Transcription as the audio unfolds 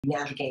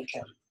navigate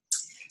them.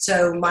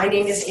 So my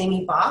name is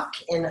Amy Bach,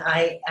 and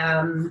I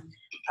am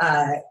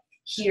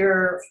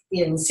here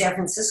in San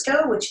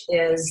Francisco, which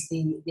is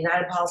the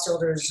United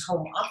Policyholders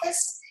home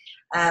office.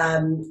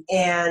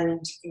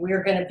 And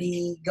we're going to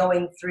be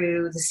going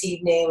through this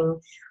evening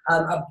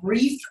a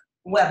brief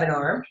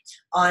webinar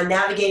on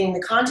navigating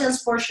the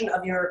contents portion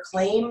of your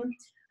claim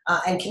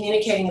and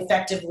communicating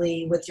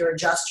effectively with your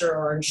adjuster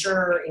or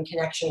insurer in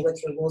connection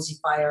with your Woolsey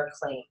fire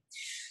claim.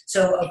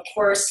 So, of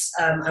course,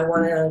 I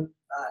want to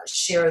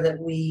share that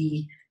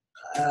we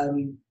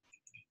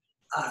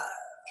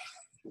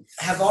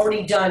have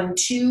already done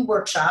 2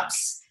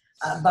 workshops,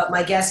 but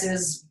my guess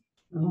is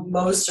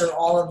most or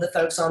all of the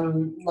folks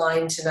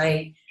online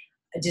tonight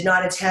did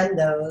not attend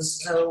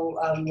those. So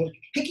we're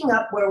picking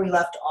up where we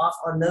left off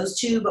on those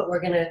 2, but we're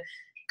going to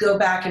go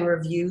back and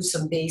review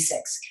some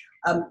basics.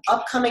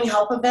 Upcoming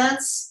help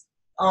events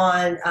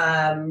on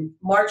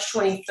March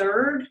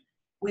 23rd,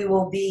 we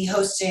will be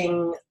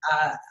hosting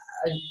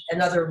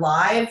another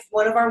live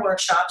one of our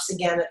workshops,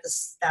 again at the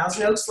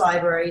Thousand Oaks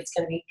Library. It's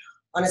going to be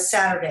on a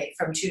Saturday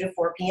from 2 to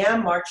 4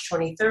 p.m., March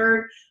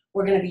 23rd.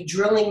 We're going to be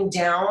drilling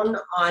down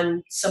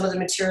on some of the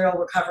material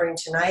we're covering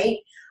tonight.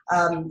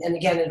 And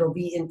again, it'll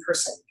be in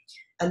person.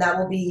 And that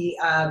will be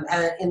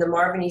in the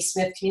Marvin E.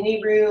 Smith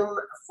Community Room,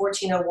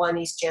 1401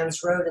 East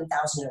Jans Road in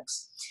Thousand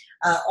Oaks.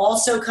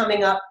 Also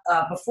coming up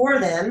before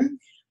then,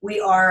 we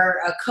are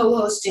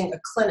co-hosting a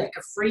clinic,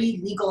 a free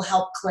legal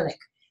help clinic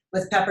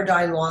with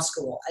Pepperdine Law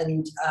School.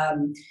 And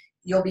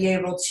you'll be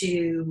able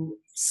to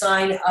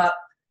sign up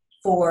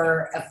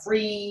for a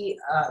free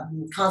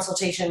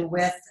consultation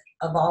with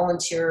a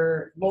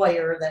volunteer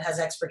lawyer that has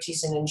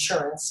expertise in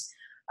insurance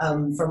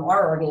from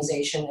our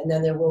organization. And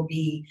then there will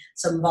be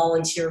some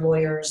volunteer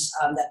lawyers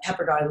that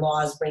Pepperdine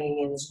Law is bringing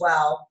in as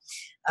well.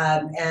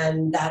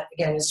 And that,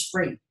 again, is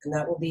free. And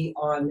that will be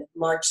on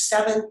March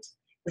 7th,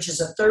 which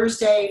is a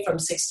Thursday from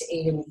 6 to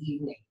 8 in the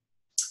evening.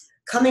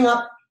 Coming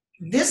up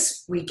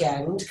this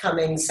weekend,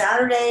 coming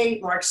Saturday,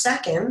 March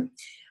 2nd,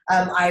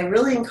 I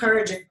really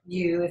encourage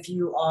you, if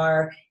you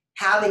are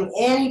having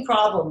any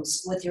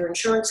problems with your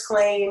insurance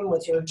claim,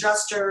 with your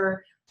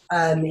adjuster,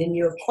 and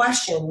you have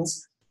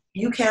questions,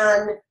 you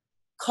can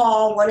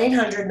call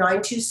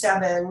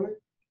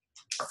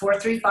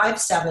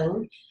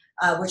 1-800-927-4357,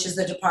 which is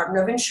the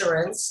Department of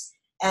Insurance,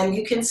 and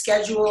you can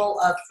schedule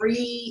a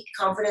free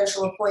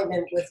confidential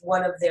appointment with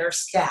one of their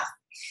staff.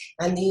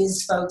 And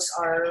these folks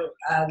are,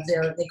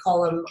 they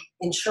call them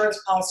insurance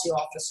policy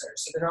officers,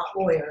 so they're not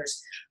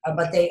lawyers,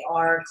 but they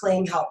are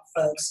claim help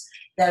folks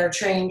that are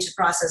trained to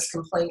process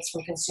complaints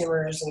from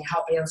consumers and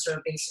help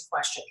answer basic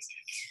questions.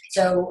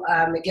 So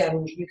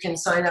again, you can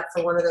sign up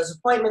for one of those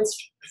appointments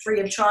free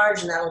of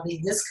charge, and that'll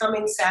be this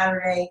coming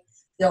Saturday.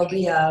 There'll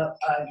be a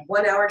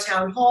 1-hour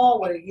town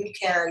hall where you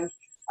can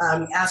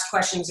ask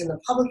questions in the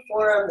public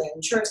forum. The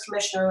insurance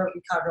commissioner,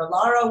 Ricardo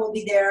Lara, will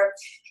be there,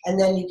 and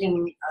then you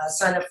can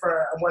sign up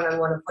for a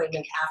one-on-one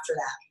appointment after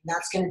that. And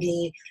that's going to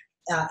be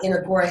in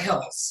Agora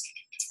Hills.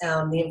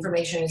 The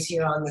information is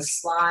here on the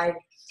slide,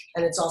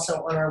 and it's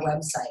also on our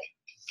website.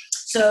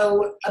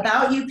 So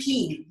about UP,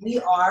 we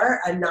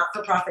are a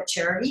not-for-profit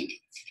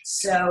charity,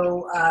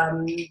 so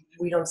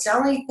we don't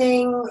sell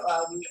anything,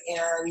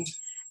 and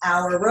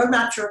our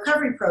Roadmap to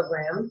Recovery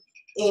program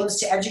aims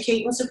to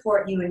educate and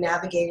support you in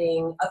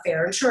navigating a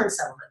fair insurance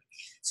settlement.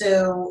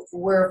 So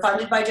we're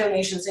funded by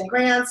donations and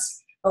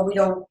grants, but we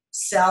don't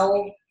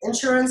sell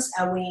insurance,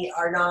 and we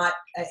are not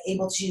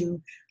able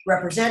to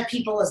represent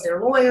people as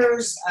their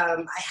lawyers.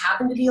 I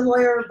happen to be a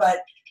lawyer,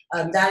 but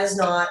that is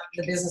not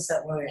the business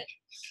that we're in.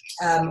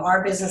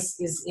 Our business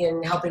is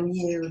in helping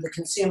you, the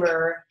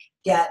consumer,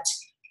 get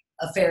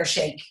a fair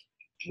shake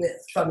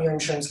from your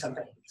insurance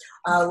company.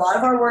 A lot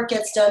of our work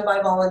gets done by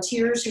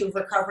volunteers who've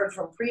recovered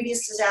from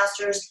previous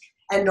disasters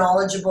and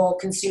knowledgeable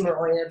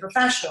consumer-oriented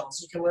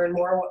professionals. You can learn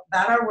more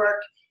about our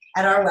work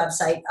at our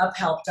website,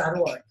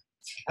 uphelp.org.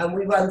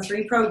 We run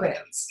 3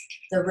 programs.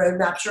 The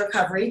Roadmap to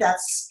Recovery,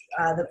 that's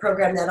the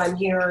program that I'm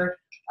here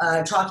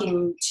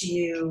talking to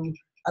you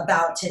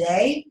about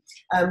today.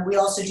 We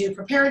also do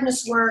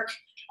preparedness work.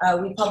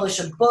 We publish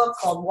a book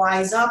called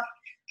Wise Up,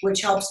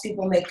 which helps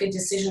people make good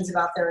decisions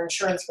about their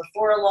insurance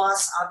before a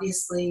loss.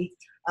 Obviously,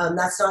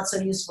 that's not so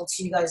useful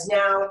to you guys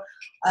now.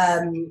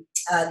 Then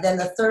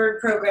the 3rd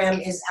program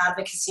is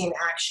Advocacy in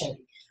Action.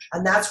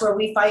 And that's where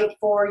we fight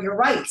for your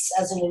rights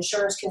as an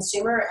insurance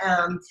consumer.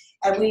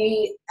 And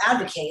we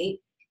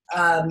advocate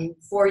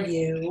for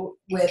you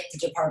with the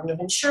Department of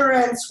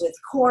Insurance, with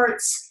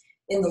courts,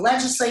 in the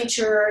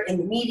legislature, in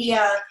the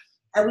media.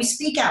 And we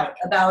speak out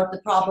about the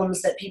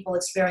problems that people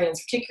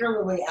experience,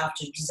 particularly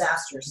after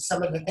disasters,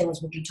 some of the things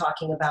we'll be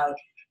talking about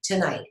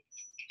tonight.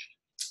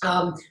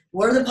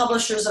 We're the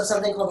publishers of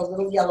something called the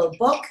Little Yellow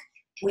Book.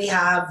 We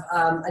have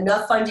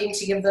enough funding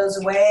to give those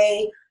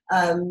away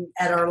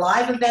at our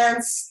live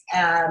events.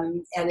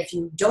 And if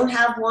you don't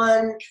have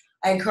one,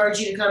 I encourage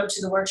you to come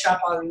to the workshop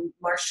on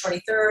March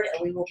 23rd,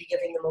 and we will be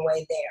giving them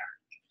away there.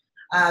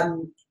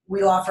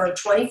 We offer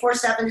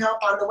 24/7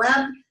 help on the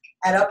web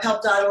at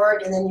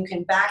uphelp.org, and then you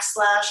can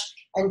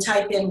and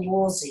type in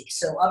Woolsey.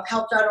 So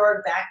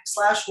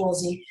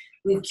uphelp.org/Woolsey.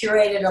 We've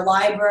curated a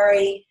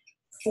library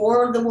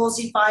for the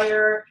Woolsey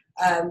fire.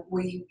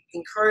 We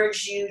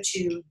encourage you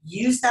to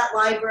use that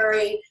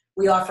library.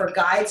 We offer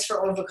guides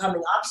for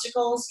overcoming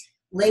obstacles,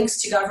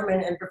 links to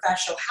government and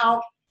professional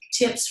help,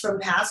 tips from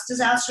past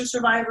disaster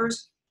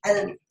survivors, and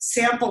then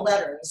sample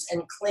letters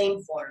and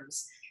claim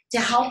forms to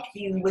help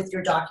you with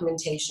your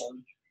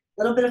documentation.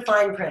 A little bit of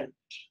fine print.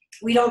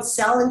 We don't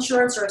sell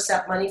insurance or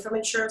accept money from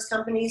insurance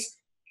companies,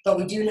 but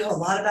we do know a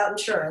lot about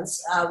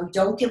insurance. We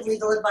don't give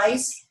legal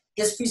advice.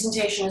 This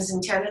presentation is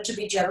intended to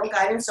be general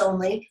guidance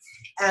only,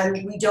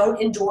 and we don't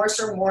endorse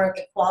or warrant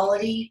the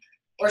quality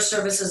or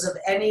services of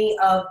any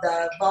of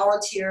the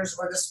volunteers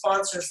or the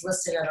sponsors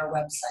listed at our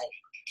website.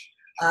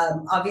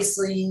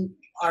 Obviously,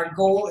 our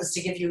goal is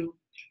to give you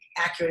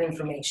accurate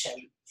information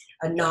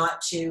and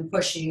not to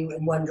push you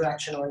in one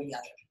direction or the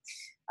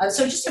other.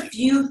 So just a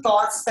few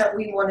thoughts that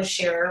we want to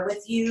share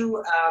with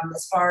you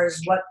as far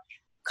as what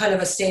kind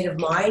of a state of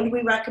mind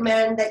we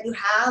recommend that you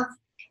have.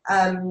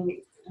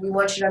 We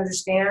want you to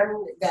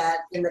understand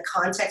that in the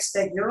context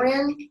that you're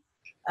in,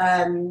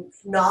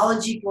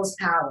 knowledge equals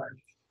power.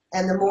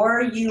 And the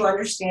more you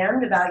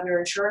understand about your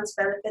insurance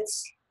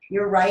benefits,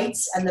 your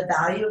rights, and the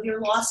value of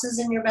your losses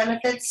and your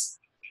benefits,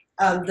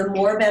 the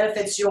more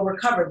benefits you'll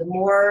recover, the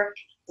more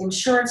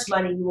insurance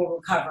money you will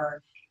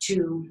recover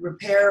to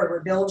repair or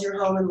rebuild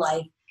your home and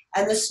life,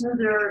 and the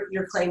smoother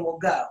your claim will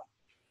go.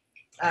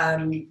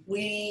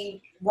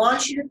 We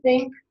want you to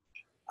think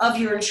of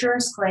your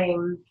insurance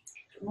claim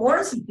more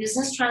as a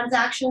business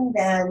transaction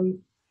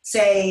than,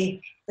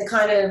 say, the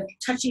kind of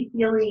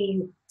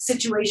touchy-feely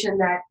situation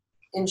that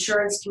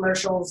insurance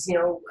commercials,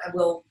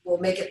 will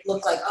make it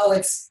look like, oh,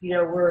 it's,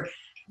 you're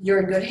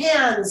in good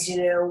hands,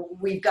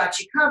 we've got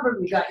you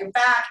covered, we've got your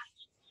back.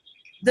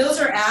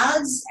 Those are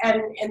ads,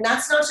 and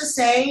that's not to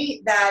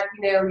say that,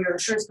 your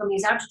insurance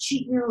companies have to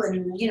cheat you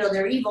and,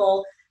 they're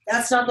evil.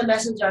 That's not the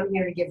message I'm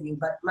here to give you.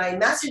 But my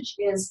message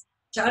is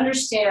to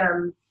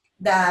understand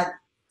that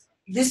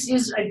this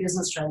is a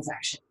business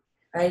transaction,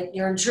 right?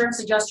 Your insurance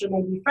adjuster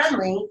may be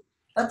friendly,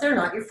 but they're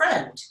not your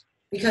friend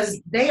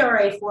because they are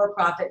a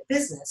for-profit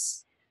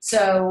business.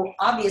 So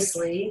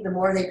obviously, the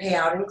more they pay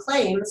out in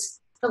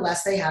claims, the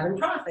less they have in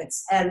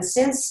profits. And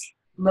since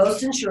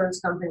most insurance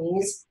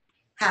companies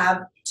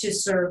have to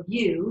serve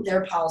you,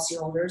 their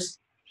policyholders,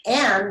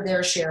 and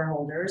their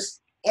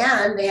shareholders,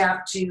 and they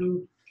have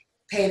to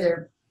pay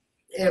their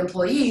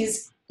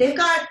employees, they've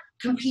got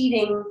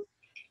competing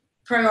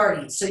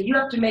priorities. So you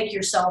have to make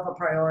yourself a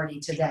priority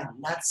to them.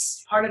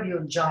 That's part of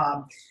your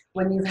job.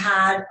 When you've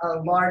had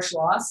a large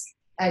loss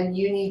and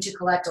you need to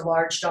collect a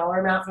large dollar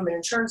amount from an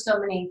insurance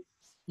company,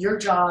 your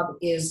job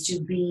is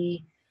to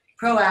be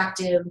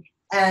proactive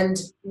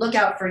and look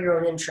out for your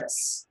own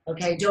interests.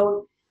 Okay,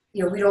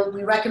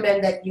 we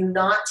recommend that you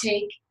not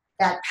take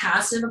that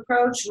passive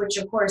approach, which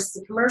of course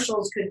the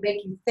commercials could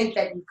make you think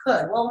that you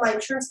could. Well, my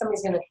insurance company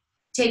is going to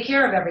take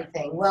care of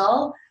everything.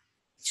 Well,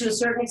 to a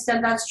certain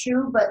extent that's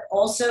true, but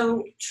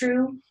also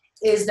true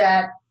is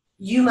that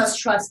you must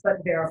trust but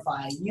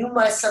verify. You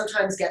must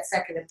sometimes get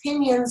second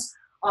opinions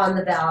on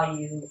the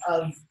value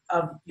of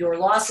your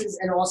losses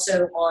and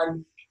also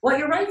on what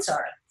your rights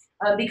are,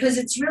 because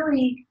it's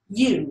really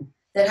you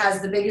that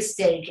has the biggest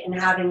stake in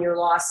having your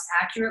loss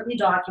accurately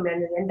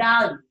documented and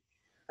valued.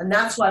 And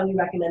that's why we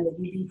recommend that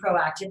you be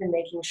proactive in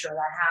making sure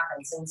that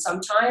happens. And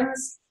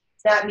sometimes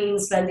that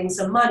means spending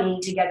some money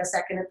to get a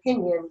second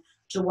opinion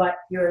to what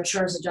your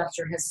insurance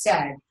adjuster has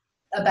said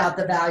about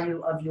the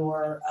value of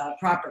your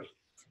property.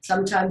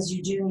 Sometimes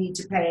you do need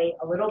to pay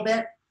a little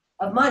bit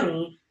of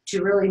money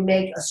to really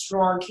make a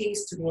strong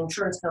case to the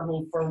insurance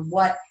company for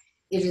what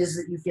it is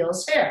that you feel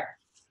is fair.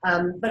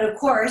 But of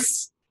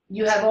course,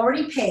 you have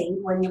already paid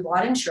when you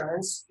bought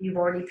insurance. You've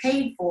already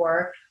paid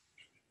for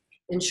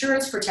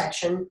insurance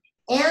protection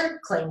and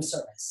claim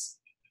service.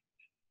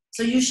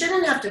 So you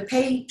shouldn't have to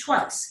pay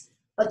twice.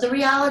 But the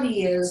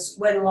reality is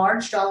when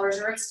large dollars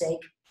are at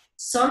stake,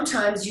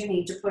 sometimes you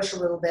need to push a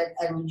little bit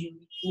and you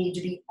need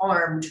to be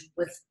armed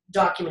with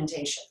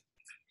documentation.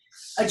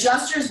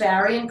 Adjusters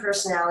vary in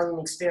personality and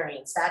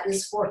experience. That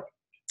is for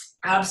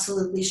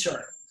absolutely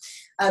sure.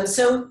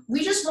 So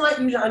we just want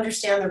you to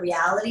understand the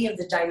reality of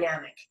the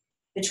dynamic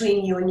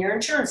between you and your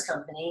insurance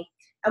company,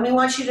 and we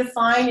want you to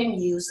find and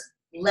use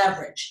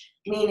leverage,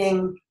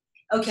 meaning,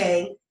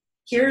 okay,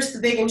 here's the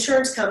big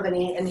insurance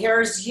company and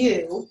here's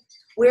you.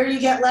 Where do you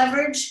get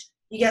leverage?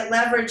 You get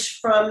leverage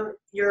from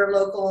your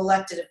local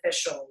elected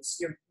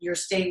officials, your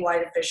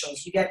statewide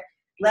officials. You get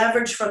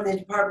leverage from the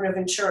Department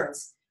of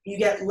Insurance. You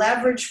get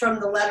leverage from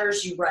the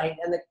letters you write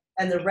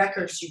and the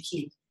records you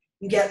keep.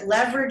 You get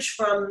leverage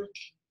from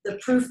the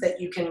proof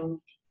that you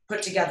can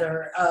put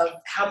together of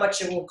how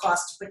much it will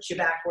cost to put you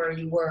back where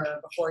you were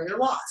before your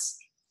loss.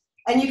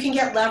 And you can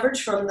get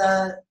leverage from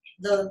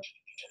the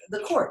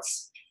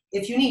courts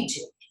if you need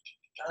to.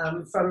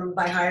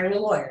 By hiring a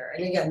lawyer.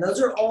 And again,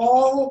 those are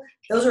all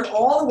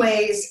the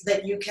ways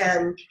that you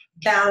can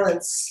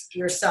balance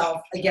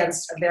yourself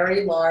against a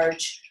very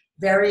large,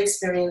 very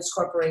experienced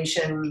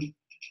corporation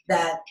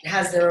that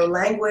has their own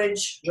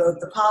language, wrote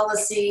the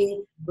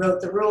policy,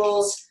 wrote the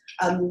rules.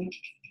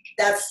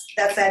 That's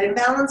that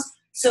imbalance.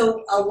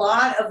 So a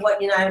lot of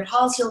what United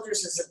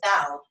Policyholders is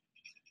about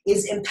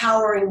is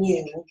empowering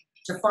you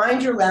to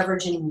find your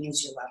leverage and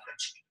use your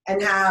leverage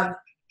and have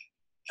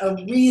a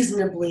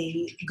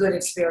reasonably good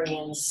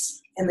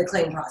experience in the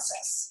claim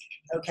process.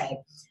 Okay.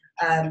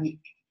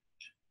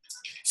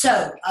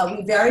 So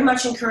we very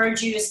much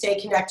encourage you to stay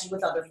connected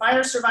with other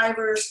fire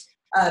survivors,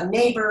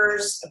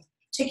 neighbors,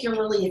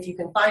 particularly if you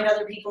can find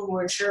other people who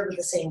are insured with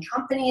the same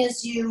company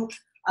as you.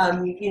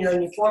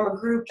 You form a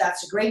group,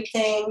 that's a great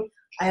thing.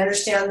 I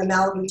understand the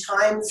Malibu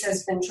Times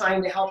has been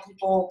trying to help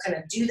people kind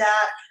of do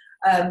that.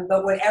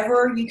 But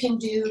whatever you can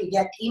do to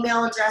get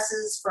email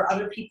addresses for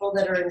other people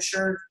that are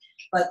insured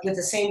but with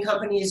the same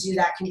company as you,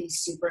 that can be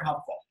super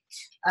helpful.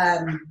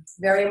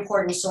 Very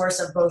important source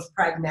of both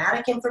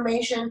pragmatic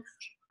information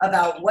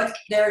about what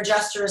their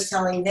adjuster is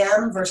telling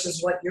them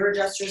versus what your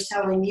adjuster is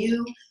telling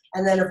you.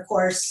 And then, of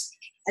course,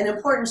 an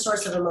important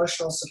source of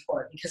emotional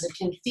support, because it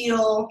can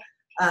feel,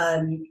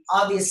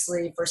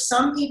 obviously, for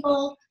some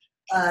people,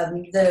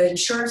 the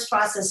insurance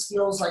process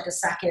feels like a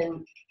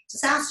second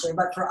disaster,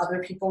 but for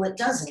other people it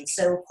doesn't.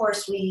 So, of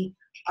course, we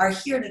are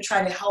here to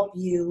try to help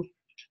you,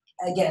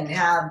 again,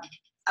 have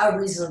a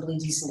reasonably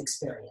decent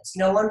experience.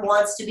 No one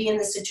wants to be in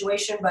this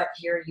situation, but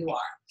here you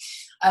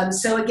are.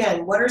 So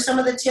again, what are some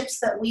of the tips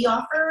that we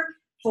offer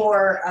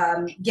for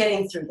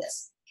getting through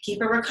this?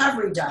 Keep a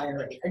recovery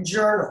diary, a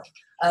journal.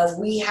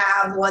 We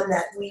have one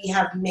that we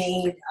have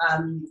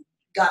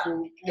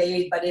gotten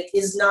made, but it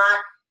is not,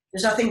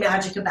 there's nothing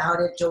magic about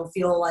it. Don't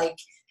feel like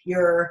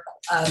you're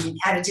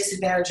at a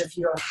disadvantage if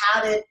you don't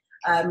have it.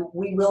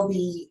 We will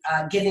be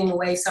giving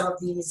away some of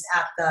these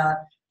at the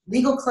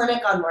legal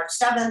clinic on March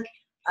 7th.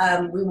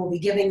 We will be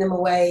giving them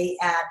away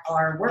at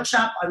our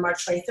workshop on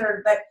March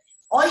 23rd, but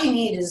all you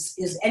need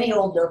is any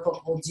old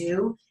notebook will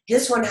do.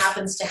 This one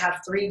happens to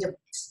have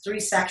three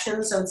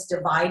sections, so it's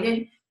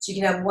divided. So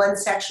you can have one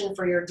section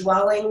for your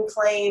dwelling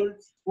claim,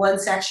 one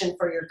section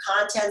for your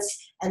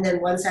contents, and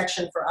then one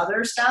section for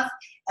other stuff.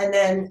 And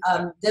then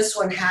this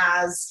one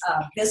has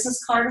a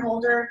business card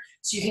holder,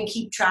 so you can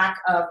keep track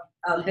of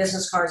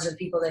business cards of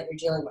people that you're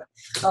dealing with.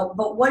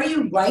 But what do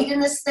you write in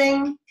this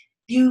thing?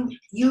 You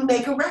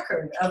make a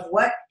record of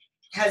what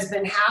has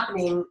been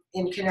happening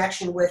in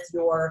connection with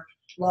your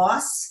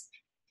loss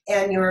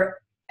and your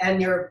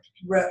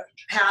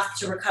path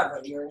to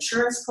recovery, your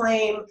insurance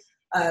claim,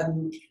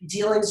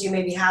 dealings you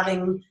may be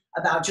having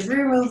about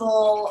debris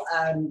removal,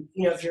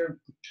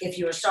 if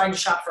you're starting to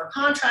shop for a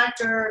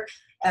contractor,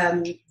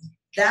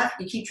 that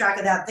you keep track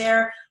of that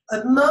there.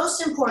 But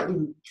most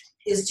important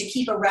is to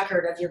keep a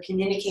record of your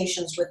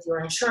communications with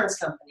your insurance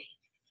company.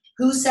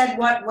 Who said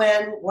what,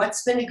 when,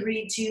 what's been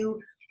agreed to,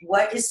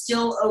 what is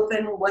still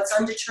open, what's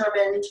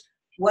undetermined,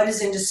 what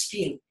is in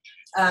dispute.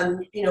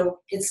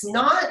 It's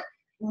not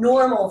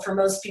normal for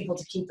most people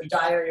to keep a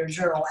diary or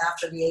journal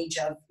after the age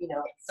of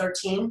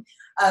 13,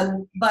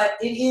 but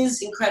it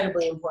is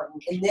incredibly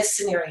important in this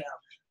scenario.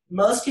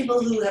 Most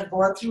people who have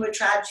gone through a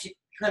tragic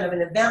kind of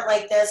an event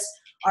like this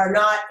are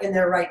not in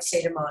their right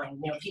state of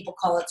mind. People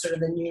call it sort of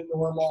the new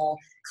normal,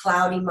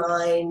 cloudy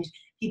mind.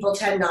 People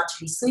tend not to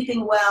be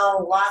sleeping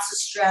well, lots of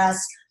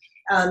stress.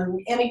 And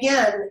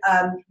again,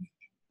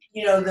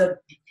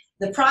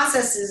 the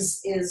process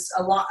is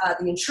a lot,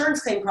 the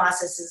insurance claim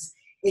process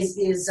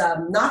is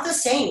not the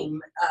same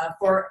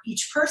for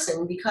each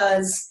person,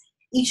 because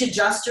each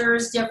adjuster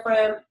is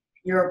different,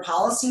 your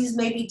policies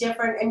may be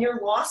different, and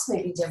your loss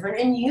may be different,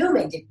 and you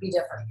may be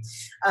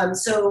different.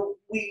 So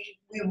we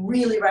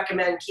really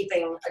recommend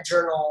keeping a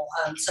journal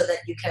so that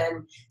you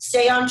can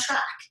stay on track,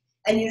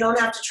 and you don't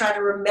have to try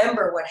to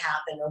remember what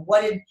happened or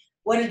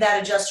what did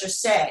that adjuster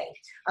say,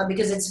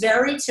 because it's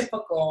very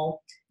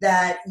typical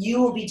that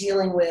you will be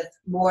dealing with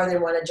more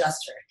than one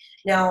adjuster.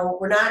 Now,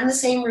 we're not in the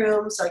same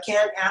room, so I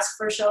can't ask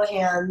for a show of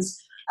hands,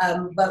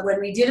 but when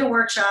we did a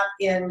workshop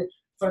in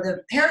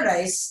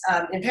Paradise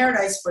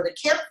for the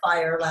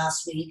campfire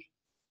last week,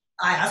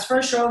 I asked for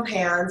a show of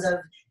hands of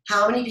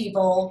how many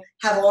people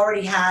have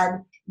already had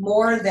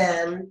more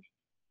than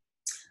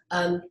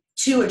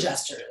 2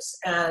 adjusters,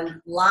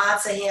 and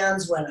lots of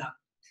hands went up.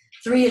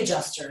 3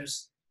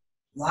 adjusters,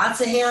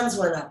 lots of hands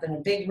went up in a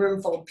big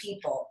room full of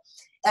people.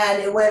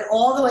 And it went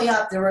all the way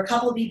up. There were a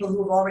couple of people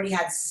who have already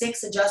had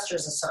 6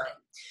 adjusters assigned.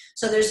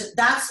 So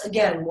that's,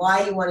 again,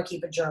 why you want to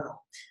keep a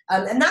journal.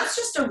 And that's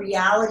just a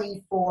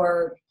reality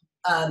for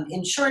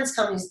insurance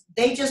companies.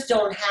 They just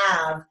don't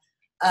have,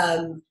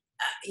 an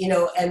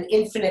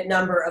infinite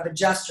number of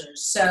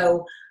adjusters.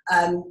 So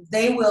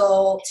there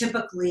will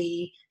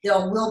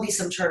be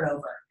some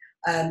turnover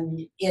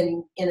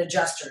in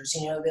adjusters.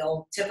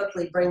 They'll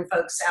typically bring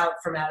folks out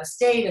from out of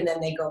state, and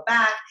then they go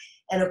back.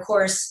 And of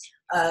course,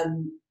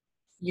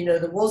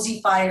 the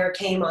Woolsey fire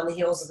came on the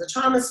heels of the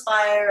Thomas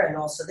fire and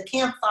also the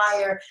Camp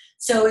fire.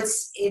 So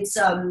it's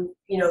I'm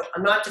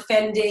not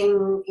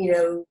defending,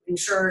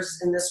 insurers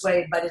in this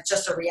way, but it's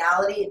just a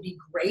reality. It'd be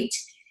great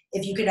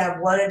if you could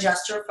have one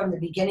adjuster from the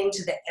beginning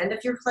to the end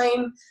of your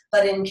claim,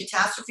 but in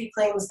catastrophe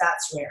claims,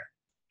 that's rare.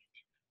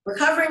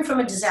 Recovering from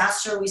a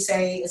disaster, we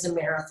say, is a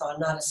marathon,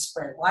 not a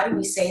sprint. Why do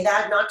we say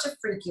that? Not to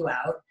freak you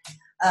out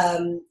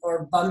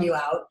or bum you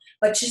out,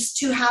 but just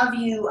to have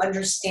you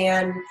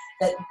understand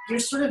that you're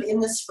sort of in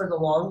this for the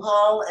long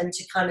haul, and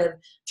to kind of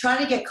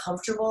try to get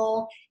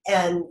comfortable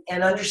and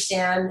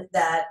understand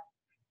that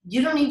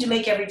you don't need to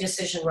make every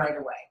decision right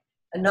away.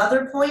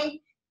 Another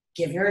point,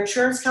 give your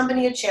insurance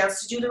company a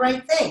chance to do the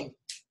right thing,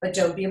 but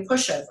don't be a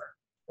pushover.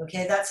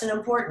 Okay, that's an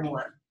important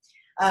one.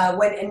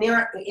 When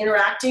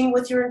interacting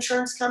with your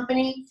insurance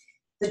company,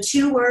 the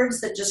 2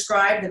 words that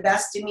describe the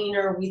best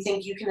demeanor we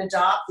think you can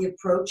adopt, the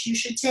approach you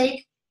should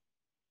take: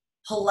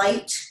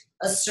 polite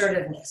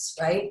assertiveness,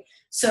 right?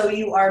 So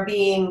you are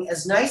being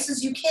as nice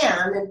as you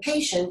can and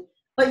patient,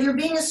 but you're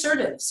being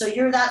assertive. So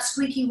you're that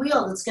squeaky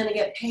wheel that's going to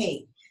get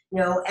paid.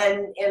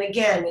 And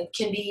again,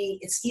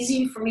 it's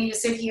easy for me to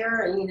sit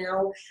here and,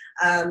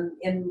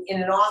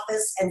 in an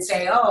office and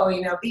say, oh,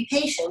 be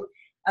patient.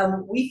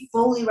 We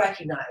fully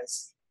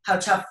recognize how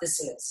tough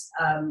this is.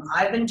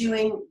 I've been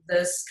doing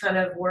this kind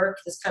of work,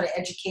 this kind of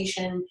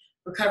education,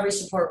 recovery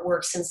support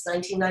work since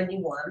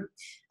 1991.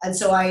 And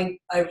so I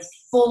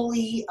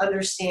fully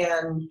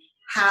understand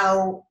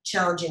how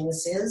challenging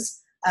this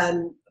is.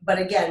 But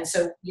again,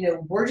 so,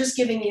 we're just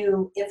giving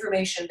you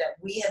information that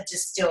we have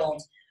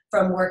distilled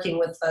from working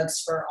with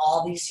folks for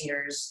all these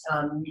years,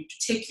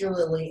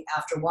 particularly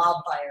after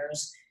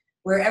wildfires,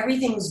 where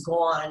everything's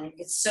gone.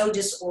 It's so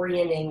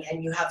disorienting,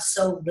 and you have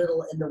so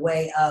little in the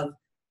way of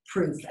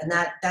proof, and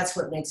that's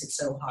what makes it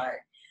so hard.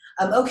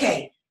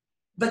 Okay,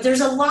 but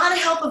there's a lot of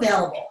help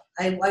available.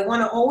 I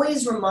want to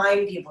always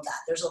remind people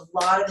that there's a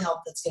lot of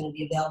help that's going to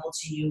be available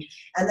to you,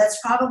 and that's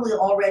probably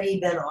already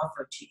been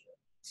offered to you.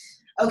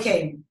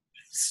 Okay,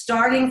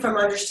 starting from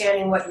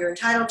understanding what you're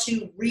entitled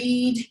to,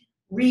 read,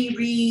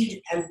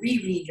 reread, and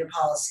reread your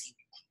policy.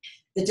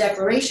 The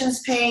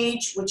declarations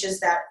page, which is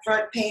that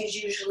front page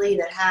usually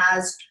that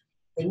has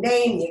the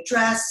name, the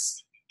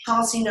address,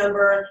 policy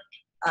number,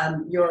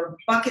 your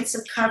buckets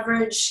of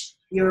coverage,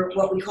 your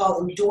what we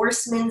call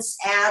endorsements,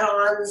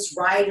 add-ons,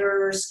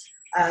 riders.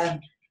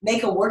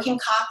 Make a working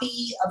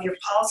copy of your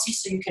policy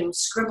so you can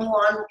scribble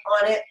on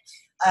it.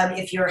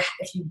 If you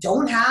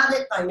don't have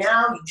it by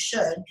now, you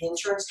should. The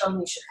insurance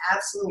company should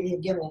absolutely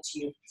have given it to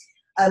you.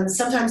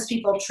 Sometimes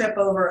people trip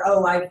over,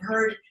 oh, I've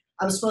heard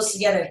I'm supposed to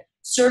get a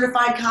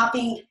certified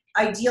copy.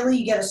 Ideally,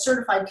 you get a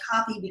certified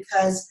copy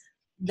because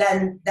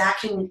then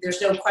there's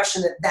no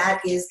question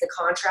that is the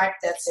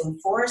contract that's in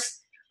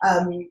force.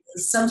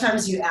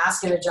 Sometimes you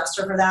ask an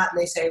adjuster for that and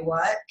they say,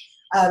 what?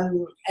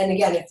 And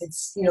again, if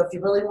it's, if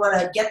you really want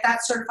to get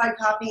that certified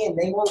copy and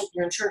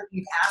your insurance,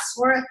 you've asked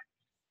for it.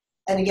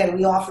 And again,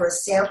 we offer a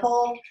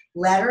sample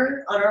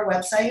letter on our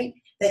website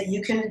that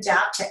you can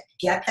adapt to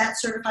get that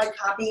certified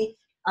copy.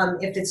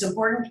 If it's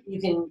important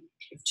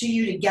to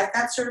you to get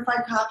that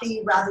certified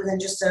copy rather than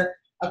just a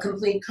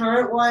complete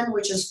current one,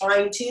 which is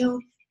fine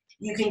too,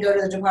 you can go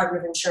to the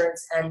Department of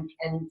Insurance and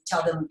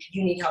tell them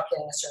you need help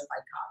getting a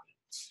certified copy.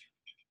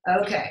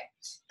 Okay.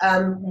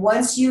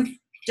 Once you've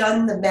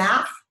done the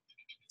math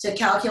to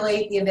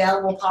calculate the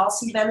available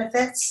policy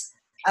benefits,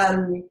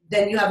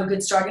 then you have a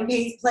good starting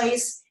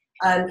place.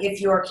 If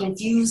you're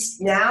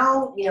confused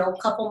now, a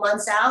couple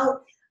months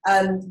out,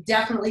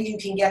 definitely you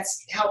can get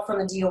help from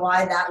the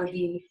DOI. That would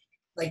be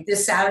like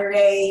this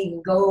Saturday. You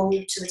can go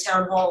to the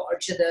town hall or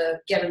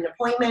get an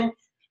appointment,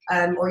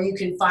 or you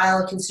can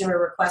file a consumer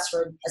request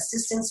for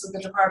assistance with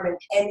the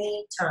department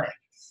anytime.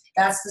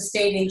 That's the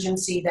state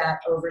agency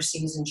that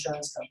oversees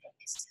insurance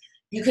companies.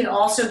 You can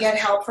also get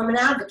help from an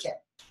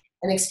advocate,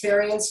 an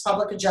experienced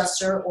public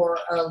adjuster, or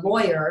a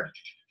lawyer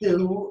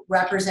who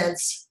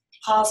represents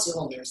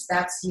policyholders.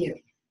 That's you,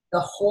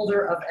 the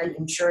holder of an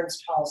insurance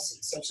policy.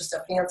 So it's just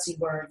a fancy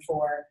word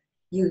for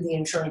you, the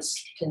insurance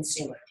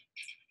consumer.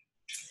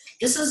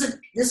 This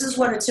is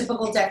what a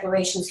typical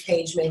declarations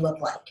page may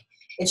look like.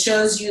 It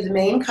shows you the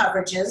main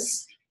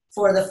coverages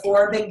for the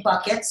 4 big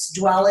buckets: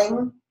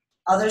 dwelling,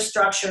 other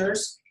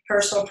structures,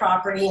 personal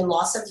property, and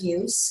loss of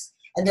use.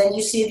 And then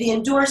you see the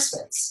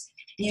endorsements.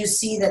 You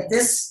see that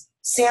this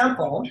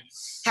sample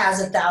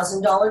has a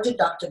 $1,000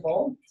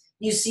 deductible.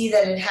 You see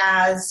that it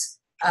has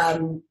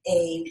a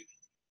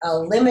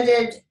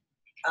limited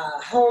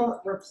home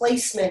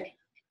replacement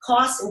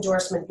cost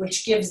endorsement,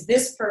 which gives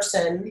this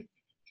person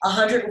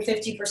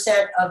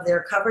 150% of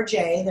their coverage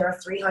A, their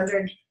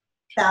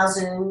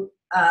 $300,000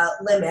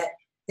 limit.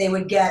 They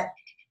would get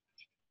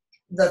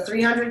the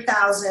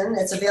 $300,000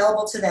 that's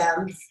available to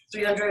them,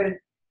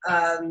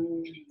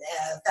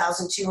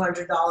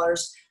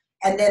 $300,200,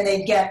 and then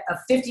they get a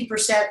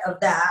 50% of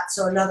that,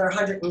 so another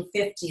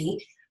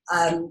 150,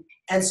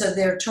 and so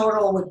their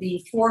total would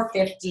be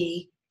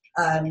 450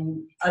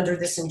 under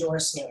this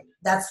endorsement.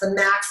 That's the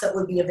max that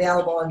would be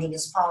available under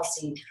this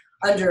policy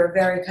under a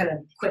very kind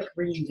of quick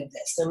read of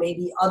this. There may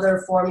be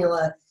other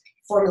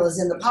formulas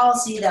in the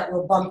policy that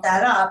will bump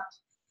that up.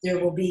 There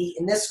will be,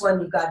 in this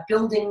one, you've got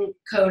building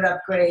code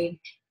upgrade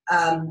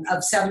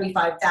of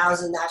 $75,000.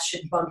 That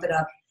should bump it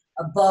up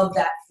above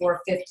that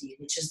 450,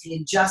 which is the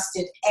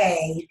adjusted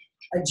A,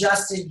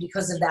 adjusted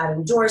because of that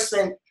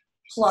endorsement,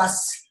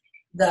 plus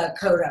the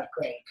code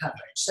upgrade coverage.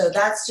 So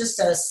that's just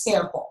a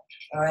sample,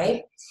 all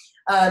right?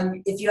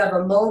 If you have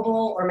a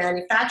mobile or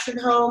manufactured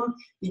home,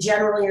 you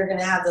generally are going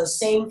to have those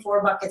same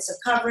 4 buckets of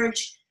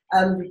coverage.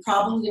 You're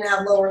probably going to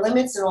have lower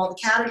limits in all the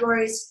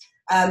categories,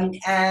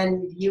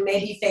 and you may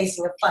be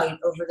facing a fight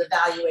over the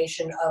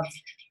valuation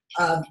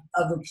of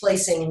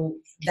replacing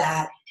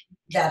that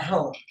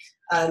home,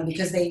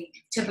 because they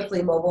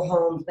typically, mobile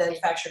homes,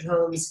 manufactured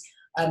homes,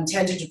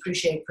 tend to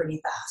depreciate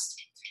pretty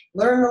fast.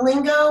 Learn the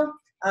lingo,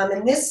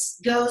 and this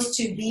goes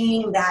to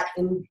being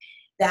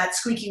that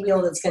squeaky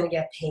wheel that's going to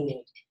get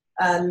paid.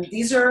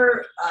 These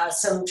are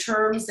some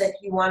terms that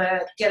you want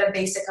to get a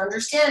basic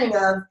understanding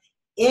of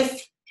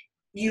if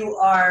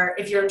your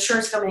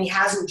insurance company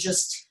hasn't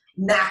just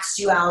maxed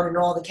you out in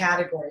all the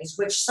categories,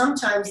 which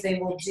sometimes they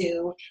will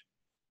do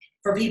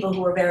for people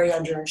who are very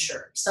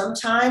underinsured.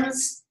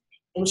 Sometimes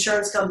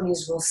insurance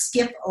companies will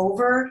skip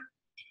over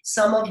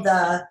some of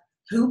the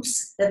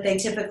hoops that they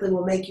typically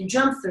will make you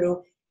jump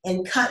through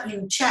and cut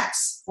you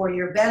checks for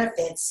your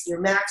benefits,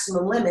 your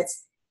maximum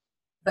limits,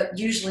 but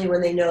usually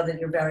when they know that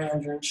you're very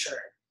underinsured.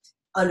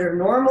 In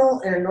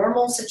a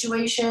normal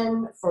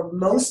situation, for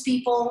most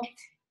people,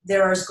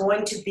 there is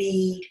going to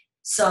be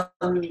some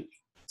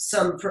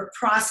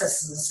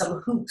processes,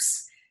 some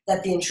hoops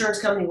that the insurance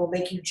company will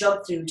make you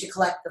jump through to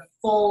collect the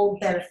full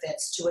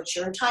benefits to which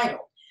you're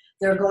entitled.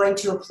 They're going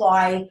to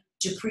apply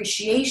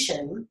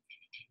depreciation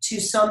to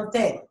some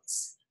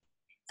things.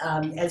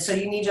 And so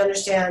you need to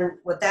understand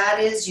what that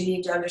is. You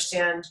need to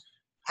understand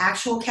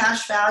actual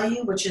cash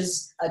value, which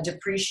is a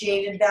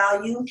depreciated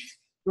value,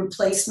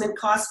 replacement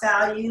cost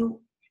value,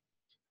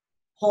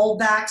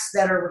 holdbacks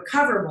that are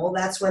recoverable.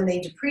 That's when they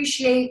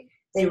depreciate,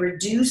 they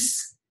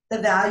reduce the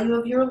value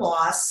of your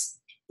loss,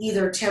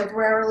 either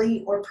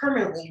temporarily or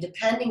permanently,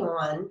 depending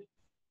on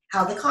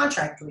how the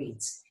contract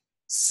reads.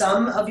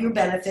 Some of your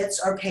benefits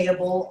are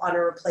payable on a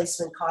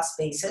replacement cost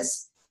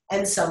basis,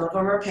 and some of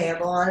them are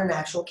payable on an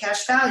actual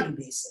cash value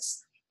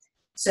basis.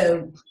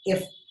 So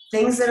if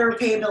things that are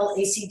payable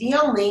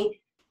ACV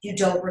only, you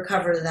don't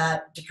recover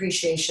that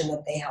depreciation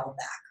that they held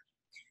back.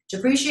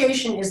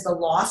 Depreciation is the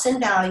loss in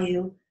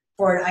value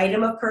for an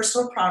item of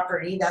personal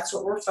property. That's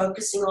what we're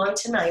focusing on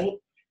tonight,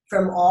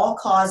 from all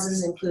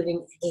causes,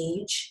 including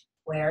age,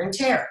 wear, and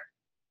tear.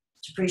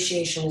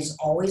 Depreciation is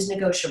always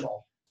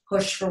negotiable.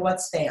 Push for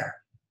what's fair.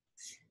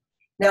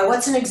 Now,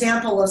 what's an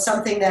example of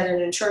something that an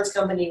insurance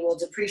company will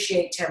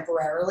depreciate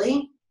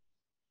temporarily?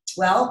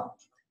 Well,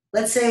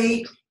 let's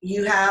say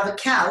you have a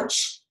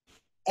couch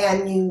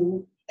and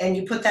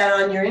you put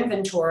that on your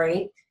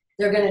inventory.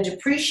 They're going to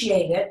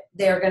depreciate it.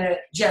 They're going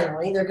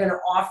to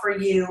offer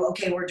you,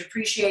 okay, we're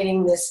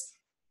depreciating this,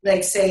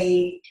 like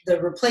say the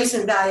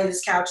replacement value of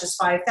this couch is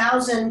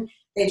 $5,000.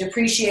 They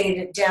depreciate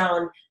it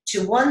down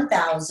to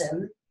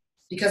 $1,000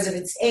 because of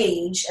its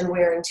age and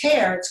wear and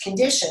tear, its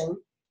condition.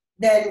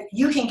 Then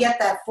you can get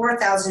that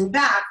 $4,000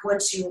 back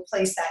once you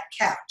replace that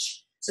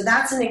couch. So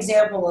that's an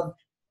example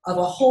of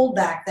a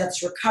holdback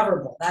that's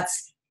recoverable.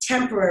 That's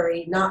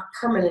temporary, not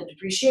permanent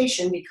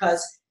depreciation,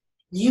 because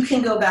you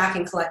can go back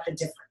and collect the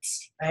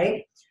difference,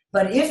 right?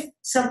 But if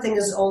something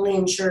is only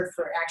insured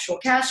for actual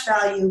cash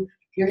value,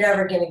 you're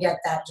never going to get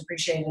that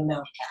depreciated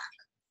amount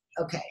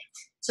back. Okay,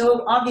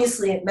 so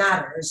obviously it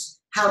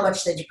matters how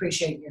much they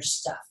depreciate your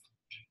stuff.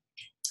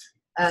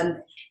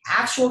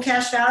 Actual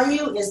cash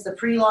value is the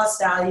pre-loss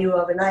value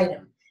of an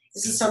item.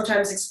 This is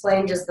sometimes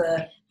explained as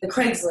the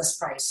Craigslist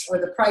price, or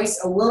the price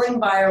a willing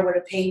buyer would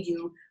have paid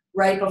you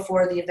right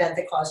before the event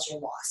that caused your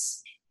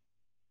loss.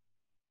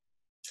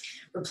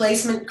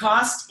 Replacement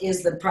cost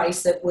is the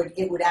price that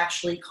it would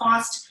actually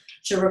cost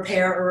to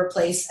repair or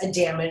replace a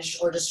damaged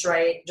or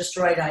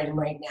destroyed item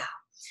right now.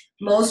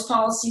 Most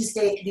policies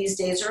these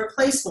days are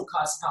replacement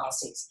cost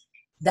policies.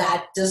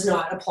 That does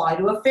not apply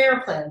to a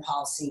fair plan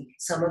policy.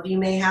 Some of you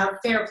may have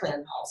fair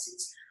plan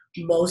policies.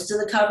 Most of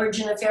the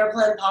coverage in a fair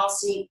plan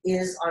policy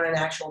is on an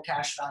actual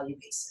cash value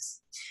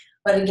basis.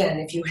 But again,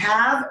 if you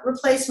have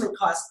replacement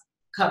cost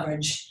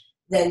coverage,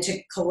 then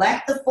to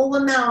collect the full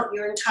amount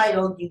you're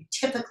entitled, you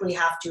typically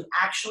have to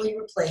actually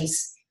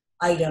replace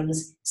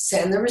items,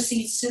 send the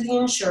receipts to the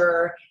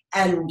insurer,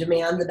 and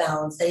demand the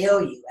balance they owe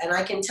you. And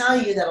I can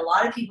tell you that a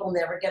lot of people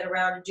never get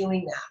around to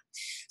doing that.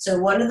 So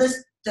one of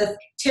the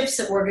tips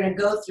that we're going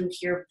to go through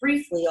here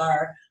briefly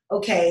are,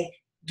 okay,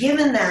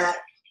 given that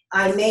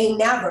I may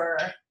never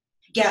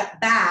get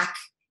back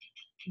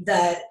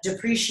the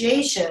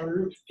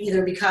depreciation,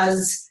 either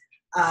because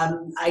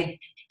I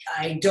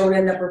don't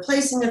end up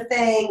replacing the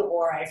thing,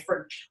 or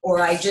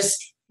I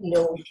just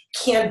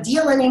can't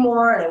deal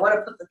anymore and I want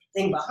to put the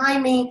thing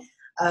behind me.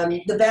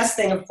 The best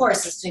thing, of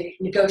course, is to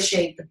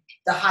negotiate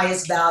the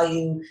highest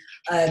value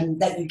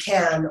that you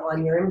can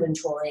on your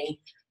inventory,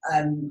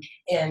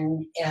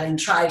 and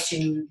try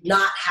to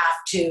not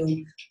have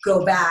to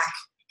go back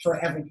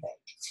for everything.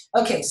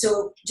 Okay,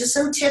 so just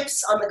some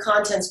tips on the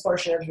contents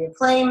portion of your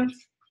claim.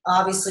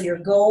 Obviously, your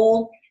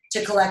goal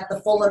to collect the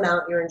full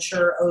amount your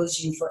insurer owes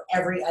you for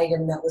every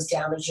item that was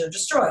damaged or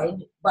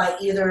destroyed by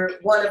either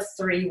one of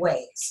 3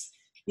 ways.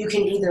 You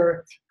can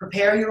either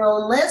prepare your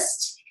own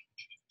list,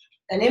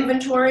 an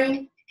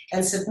inventory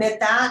and submit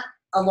that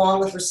along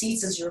with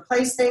receipts as you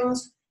replace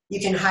things. You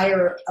can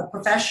hire a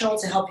professional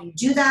to help you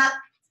do that,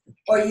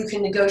 or you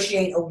can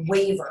negotiate a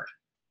waiver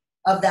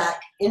of that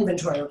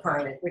inventory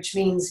requirement, which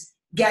means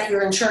get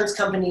your insurance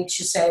company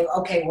to say,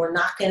 okay, we're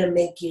not going to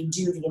make you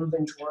do the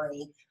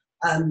inventory,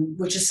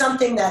 which is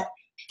something that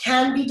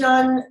can be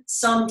done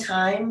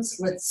sometimes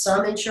with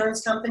some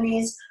insurance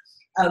companies,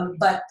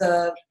 but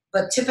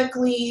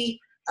typically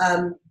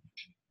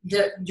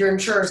your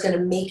insurer is going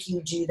to make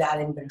you do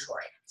that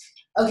inventory.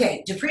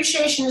 Okay,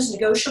 depreciation is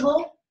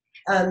negotiable.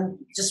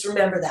 Just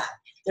remember that.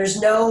 There's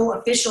no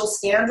official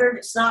standard.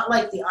 It's not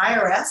like the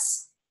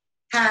IRS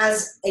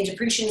has a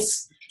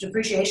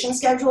depreciation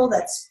schedule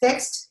that's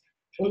fixed.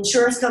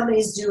 Insurance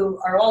companies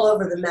are all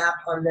over the map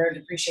on their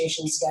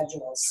depreciation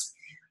schedules.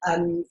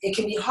 It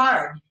can be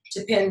hard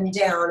to pin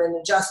down an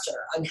adjuster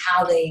on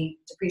how they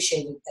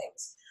depreciated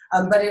things.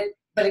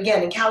 But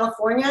again, in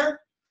California,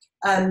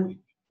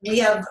 we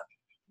have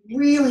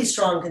really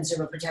strong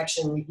consumer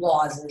protection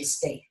laws in the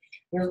state.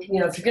 If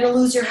you're going to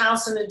lose your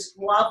house in a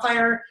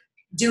wildfire,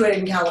 do it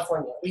in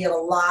California. We have a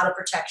lot of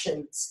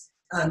protections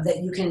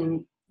that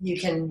you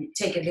can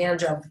take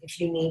advantage of if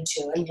you need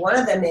to. And one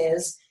of them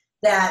is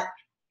that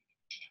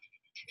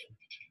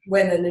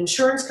when an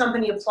insurance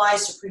company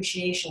applies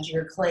depreciation to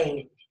your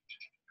claim,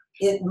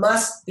 it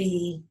must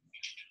be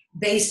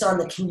based on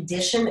the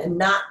condition and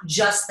not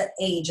just the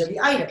age of the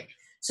item.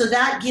 So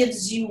that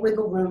gives you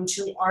wiggle room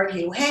to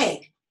argue,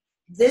 hey,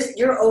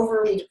 you're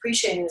overly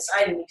depreciating this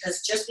item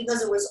because just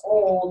because it was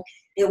old,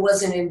 it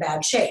wasn't in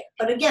bad shape.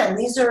 But again,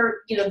 this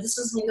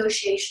is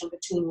negotiation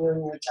between you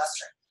and your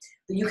adjuster.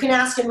 But you can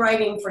ask in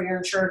writing for your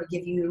insurer to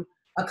give you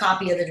a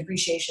copy of the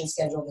depreciation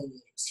schedule they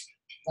use.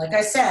 Like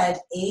I said,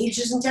 age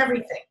isn't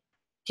everything.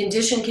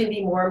 Condition can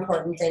be more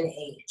important than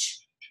age.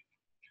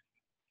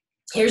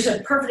 Here's a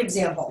perfect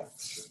example,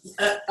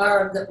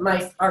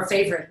 our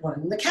favorite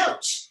one, the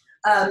couch.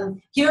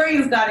 Here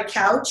you've got a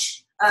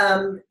couch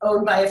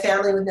owned by a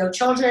family with no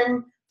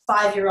children,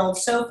 5-year-old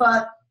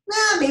sofa.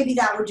 Maybe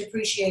that would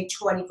depreciate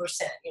 20%.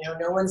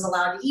 No one's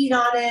allowed to eat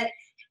on it.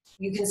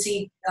 You can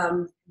see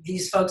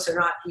these folks are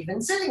not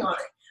even sitting on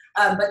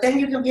it. But then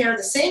you compare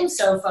the same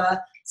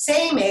sofa,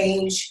 same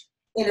age,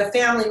 in a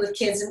family with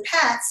kids and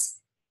pets,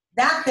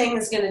 that thing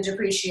is going to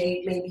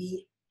depreciate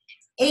maybe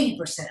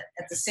 80%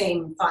 at the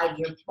same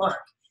 5-year mark,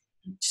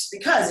 just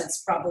because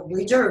it's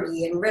probably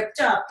dirty and ripped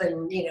up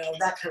and,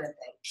 that kind of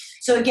thing.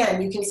 So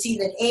again, you can see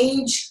that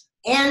age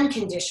and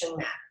condition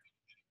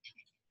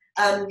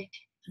matter.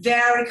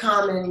 Very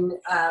common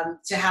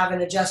to have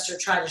an adjuster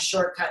try to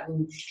shortcut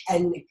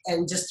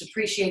and just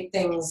depreciate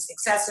things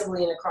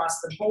excessively and across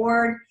the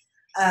board.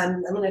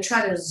 I'm going to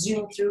try to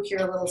zoom through here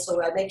a little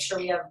so I make sure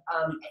we have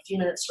a few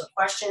minutes for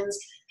questions.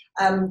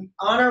 On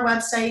our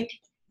website,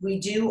 we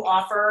do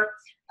offer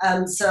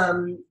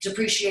some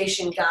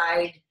depreciation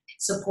guide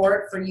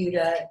support for you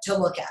to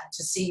look at,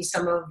 to see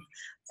some of,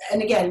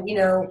 and again,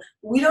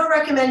 we don't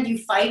recommend you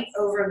fight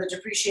over the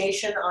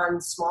depreciation on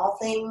small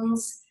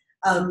things,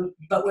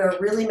 but where it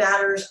really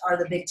matters are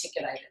the big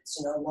ticket items,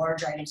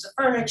 large items of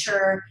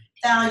furniture,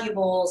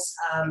 valuables,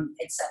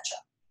 etc.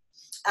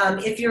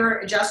 If your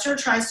adjuster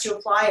tries to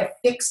apply a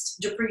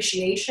fixed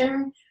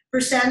depreciation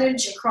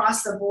percentage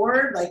across the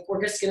board, like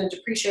we're just going to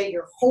depreciate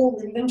your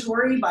whole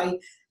inventory by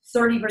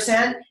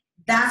 30%,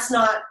 that's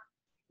not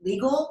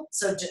legal,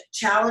 so to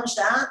challenge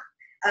that.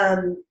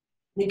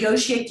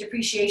 Negotiate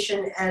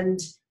depreciation and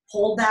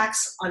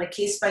holdbacks on a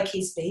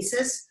case-by-case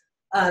basis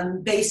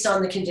based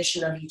on the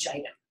condition of each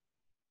item.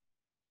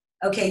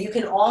 Okay, you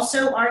can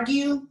also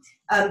argue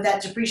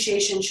that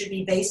depreciation should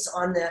be based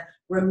on the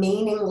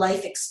remaining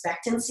life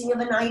expectancy of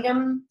an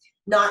item,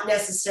 not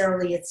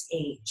necessarily its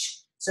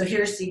age. So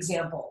here's the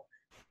example.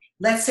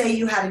 Let's say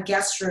you had a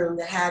guest room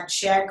that had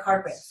shag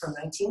carpet from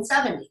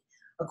 1970.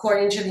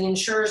 According to the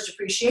insurer's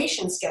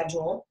depreciation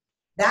schedule,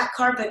 that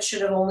carpet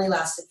should have only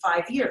lasted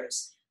 5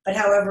 years. But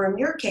however, in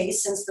your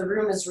case, since the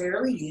room is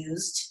rarely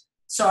used,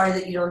 sorry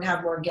that you don't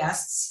have more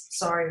guests,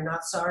 sorry or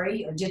not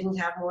sorry, or didn't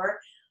have more,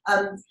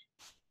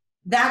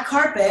 that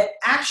carpet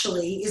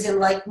actually is in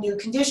like new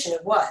condition.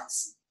 It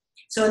was.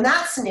 So in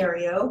that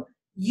scenario,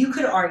 you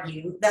could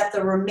argue that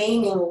the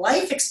remaining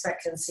life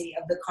expectancy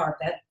of the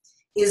carpet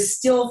is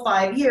still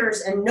 5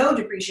 years and no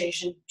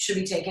depreciation should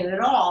be taken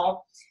at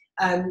all,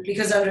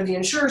 because under the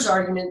insurer's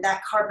argument,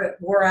 that carpet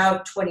wore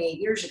out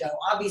 28 years ago.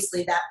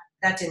 Obviously,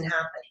 that didn't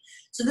happen.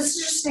 So this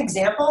is just an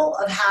example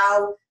of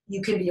how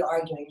you can be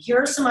arguing. Here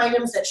are some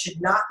items that should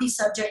not be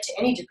subject to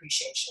any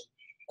depreciation: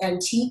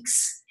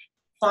 antiques,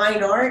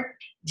 fine art,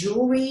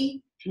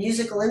 jewelry,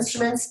 musical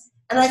instruments,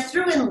 and I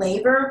threw in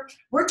labor.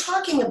 We're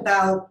talking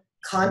about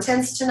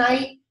contents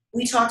tonight.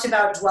 We talked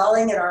about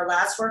dwelling at our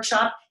last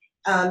workshop,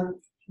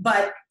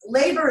 but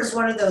labor is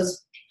one of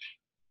those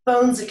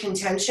bones of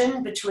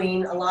contention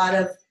between a lot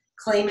of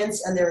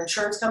claimants and their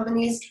insurance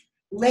companies.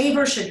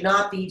 Labor should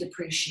not be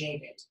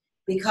depreciated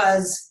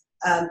because,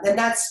 and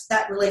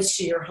that relates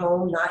to your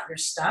home, not your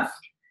stuff.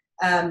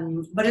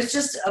 But it's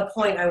just a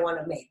point I want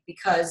to make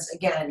because,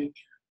 again,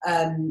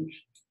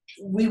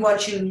 we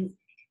want you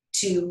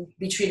to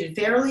be treated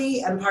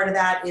fairly, and part of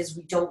that is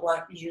we don't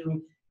want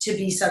you to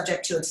be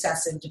subject to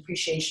excessive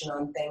depreciation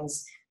on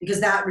things, because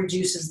that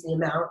reduces the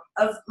amount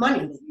of money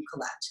that you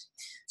collect.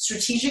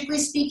 Strategically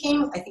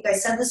speaking, I think I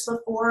said this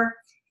before,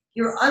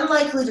 you're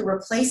unlikely to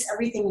replace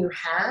everything you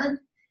had,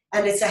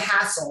 and it's a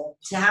hassle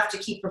to have to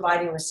keep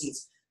providing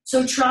receipts.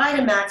 So try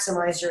to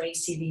maximize your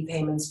ACV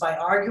payments by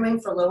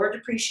arguing for lower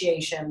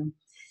depreciation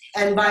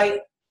and by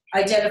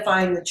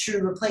identifying the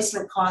true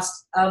replacement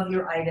cost of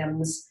your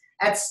items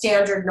at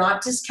standard,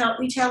 not discount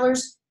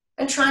retailers,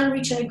 and try and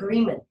reach an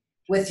agreement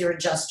with your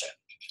adjuster,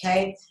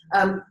 okay?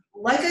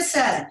 Like I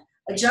said,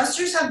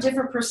 adjusters have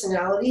different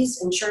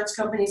personalities. Insurance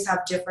companies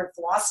have different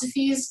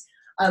philosophies.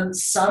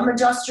 Some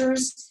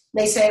adjusters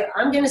may say,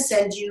 I'm going to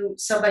send you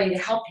somebody to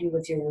help you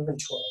with your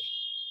inventory.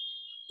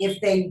 If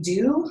they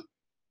do,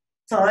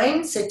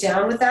 fine, sit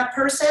down with that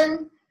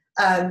person.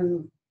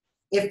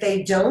 If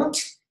they don't,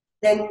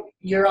 then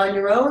you're on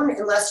your own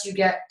unless you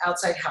get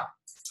outside help,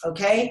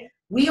 okay?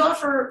 We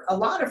offer a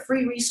lot of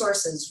free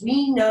resources.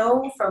 We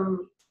know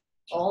from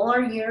all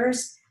our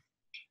years,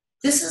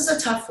 this is a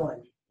tough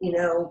one. You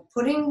know,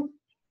 putting,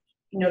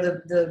 you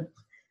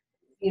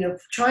know,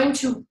 trying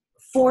to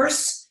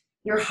force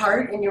your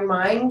heart and your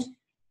mind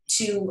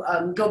to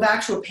go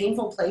back to a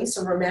painful place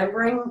and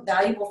remembering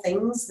valuable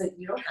things that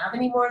you don't have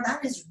anymore,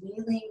 that is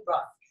really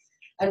rough.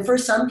 And for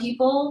some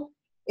people,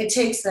 it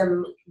takes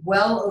them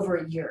well over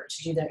a year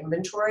to do their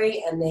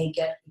inventory, and they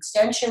get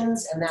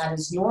extensions, and that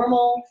is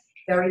normal,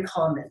 very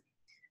common.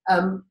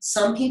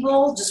 Some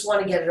people just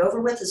want to get it over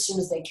with as soon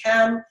as they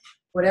can.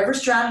 Whatever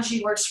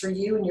strategy works for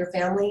you and your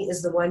family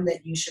is the one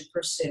that you should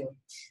pursue.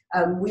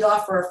 We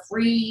offer a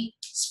free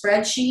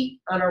spreadsheet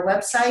on our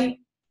website.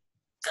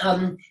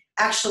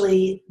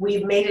 Actually,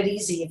 we've made it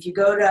easy. If you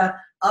go to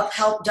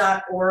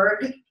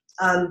uphelp.org /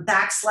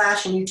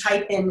 and you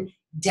type in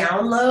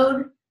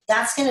download,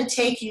 that's going to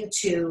take you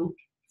to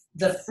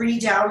the free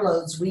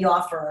downloads we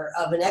offer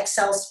of an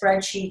Excel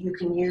spreadsheet you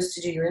can use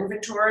to do your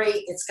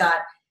inventory. It's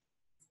got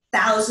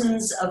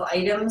thousands of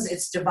items.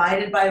 It's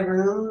divided by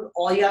room.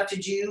 All you have to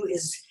do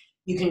is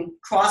you can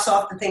cross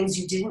off the things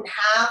you didn't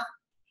have,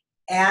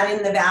 add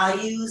in the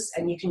values,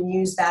 and you can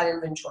use that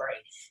inventory.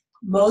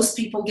 Most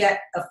people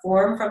get a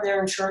form from their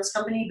insurance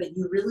company, but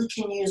you really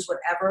can use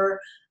whatever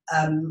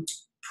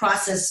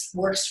process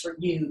works for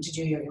you to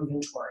do your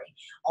inventory.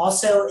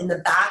 Also, in the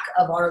back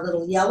of our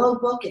little yellow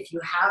book, if you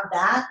have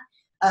that,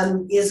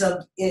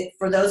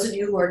 for those of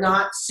you who are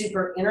not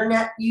super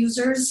internet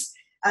users,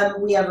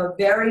 we have a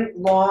very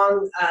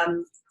long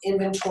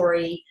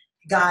inventory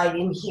guide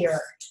in here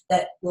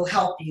that will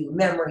help you,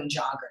 memory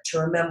jogger, to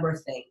remember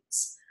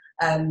things.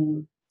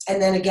 And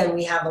then again,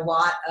 we have a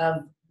lot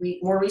of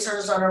more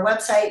resources on our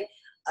website,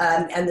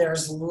 and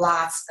there's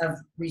lots of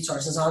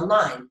resources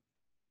online.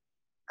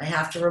 I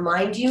have to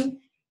remind you,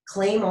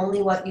 claim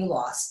only what you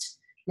lost.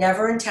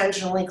 Never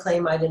intentionally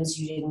claim items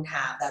you didn't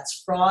have.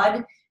 That's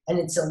fraud, and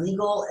it's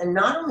illegal. And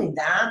not only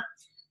that,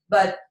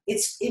 but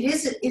it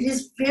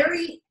is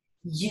very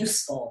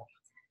useful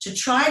to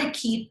try to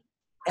keep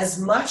as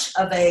much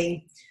of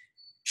a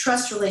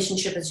trust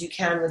relationship as you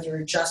can with your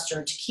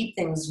adjuster to keep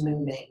things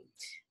moving.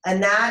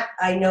 And that,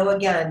 I know,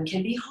 again,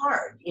 can be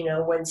hard. You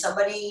know, when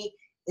somebody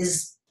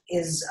is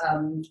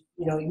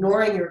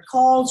ignoring your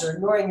calls or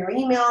ignoring your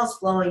emails,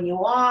 blowing you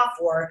off,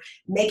 or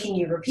making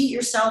you repeat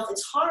yourself,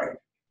 it's hard,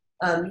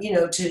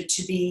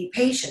 to be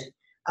patient.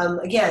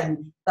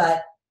 Again,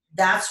 but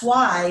that's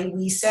why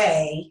we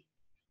say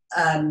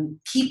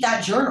keep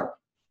that journal,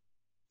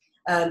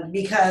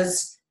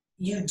 because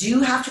you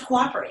do have to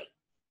cooperate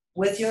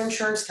with your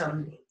insurance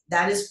company.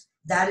 That is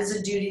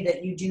a duty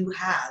that you do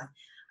have.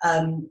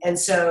 And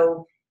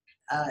so,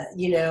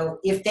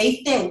 if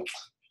they think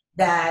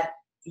that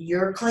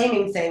you're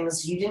claiming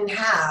things you didn't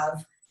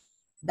have,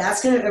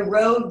 that's going to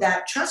erode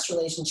that trust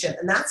relationship,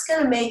 and that's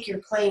going to make your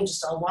claim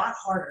just a lot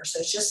harder. So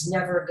it's just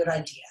never a good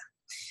idea.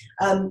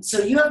 So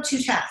you have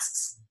two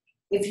tasks.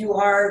 If you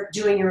are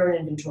doing your own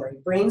inventory,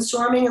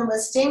 brainstorming and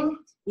listing,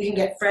 you can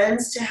get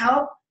friends to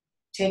help,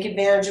 take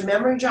advantage of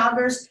memory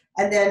joggers,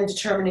 and then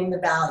determining the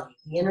value.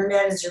 The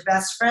internet is your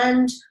best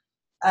friend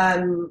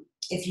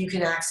if you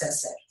can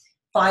access it.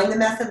 Find the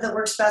method that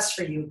works best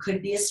for you. It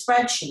could be a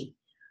spreadsheet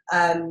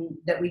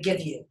that we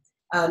give you.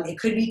 It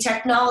could be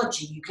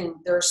technology.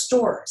 There are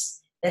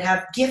stores that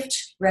have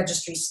gift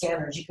registry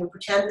scanners. You can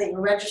pretend that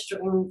you're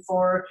registering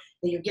that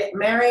you're getting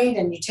married,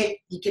 and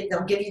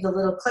they'll give you the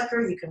little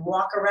clicker. You can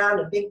walk around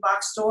a big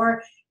box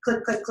store,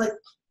 click, click, click,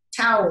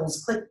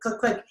 towels, click, click,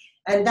 click,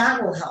 and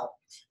that will help.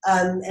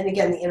 And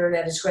again, the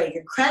internet is great.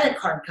 Your credit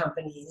card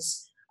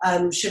companies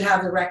should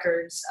have the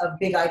records of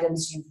big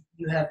items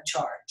you have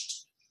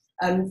charged.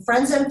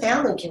 Friends and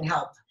family can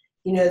help.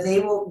 You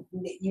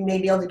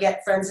may be able to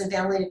get friends and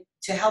family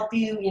to help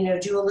you,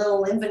 do a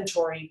little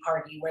inventory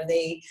party where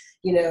they,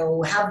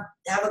 have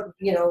a,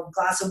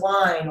 glass of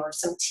wine or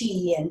some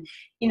tea, and,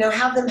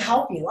 have them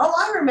help you. Oh,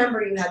 I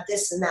remember you had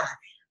this and that.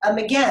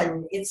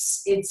 Again,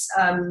 it's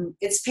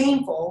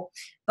painful,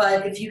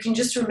 but if you can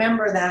just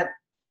remember that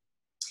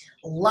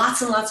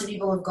lots and lots of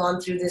people have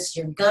gone through this,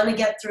 you're gonna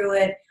get through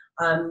it.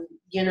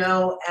 you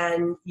know,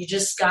 and you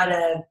just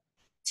gotta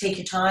take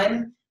your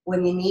time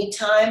when you need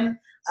time,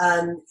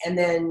 and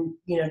then,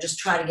 you know, just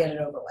try to get it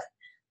over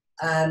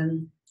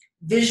with.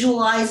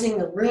 Visualizing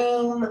the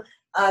room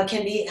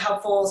can be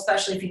helpful,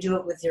 especially if you do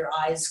it with your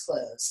eyes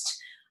closed.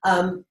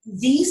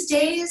 These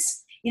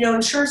days, you know,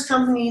 insurance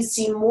companies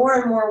seem more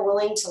and more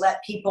willing to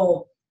let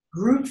people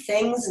group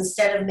things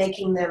instead of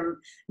making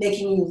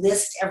you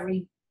list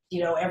every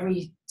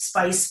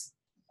spice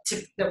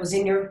that was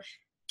in your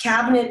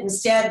cabinet.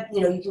 Instead,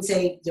 you know, you can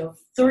say, you know,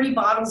 30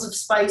 bottles of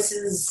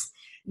spices,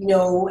 you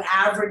know,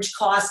 average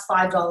cost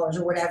 $5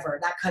 or whatever,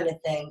 that kind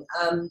of thing.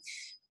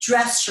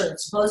 Dress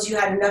shirts, suppose you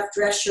had enough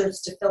dress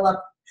shirts to fill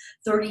up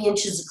 30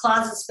 inches of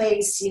closet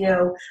space, you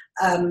know,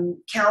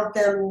 count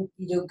them,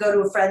 you know, go to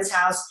a friend's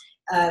house,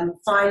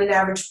 find an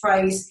average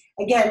price.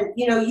 Again,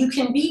 you know, you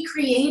can be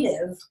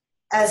creative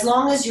as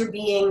long as you're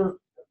being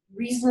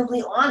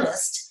reasonably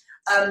honest.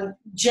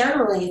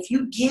 Generally, if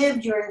you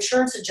give your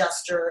insurance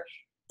adjuster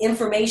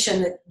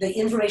information, the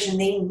information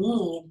they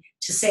need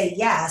to say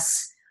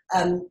yes,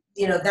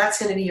 you know, that's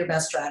going to be your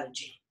best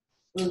strategy.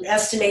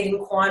 Estimating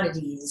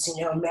quantities,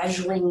 you know,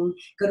 measuring,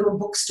 go to a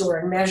bookstore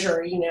and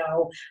measure, you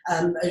know,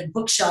 a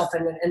bookshelf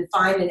and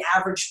find an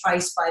average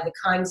price by the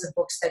kinds of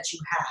books that you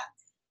have.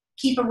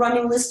 Keep a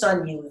running list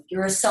on you. If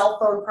you're a cell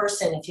phone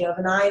person, if you have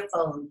an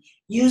iPhone,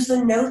 use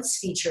the notes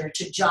feature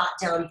to jot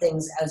down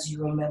things as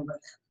you remember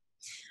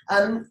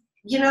them.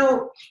 You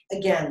know,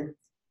 again,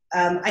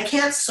 I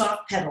can't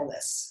soft pedal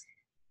this.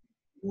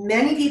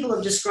 Many people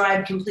have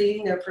described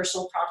completing their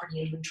personal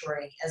property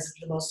inventory as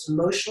the most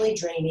emotionally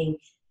draining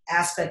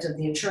aspect of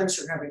the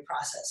insurance recovery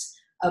process.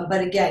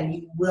 But again,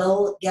 you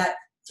will get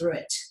through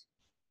it.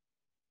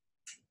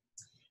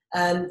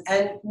 And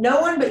no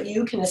one but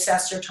you can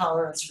assess your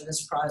tolerance for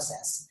this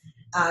process.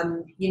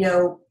 You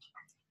know,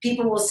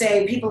 people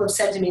have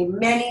said to me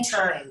many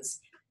times,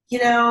 you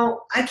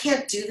know, I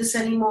can't do this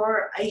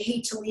anymore. I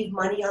hate to leave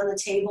money on the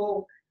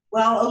table.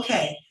 Well,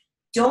 okay,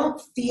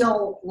 don't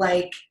feel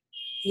like,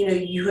 you know,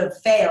 you have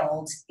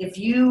failed. If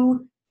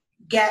you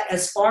get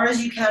as far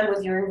as you can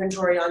with your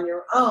inventory on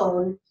your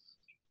own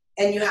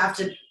and you have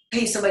to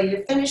pay somebody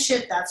to finish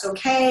it, that's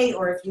okay.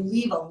 Or if you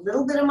leave a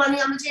little bit of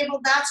money on the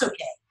table, that's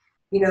okay.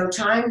 You know,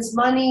 time is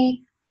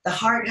money. The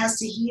heart has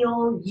to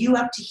heal. You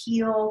have to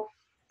heal.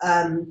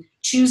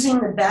 Choosing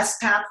the best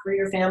path for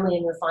your family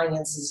and your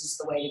finances is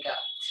the way to go.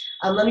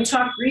 Let me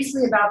talk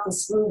briefly about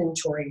this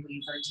inventory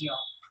waiver deal.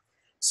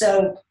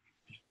 So,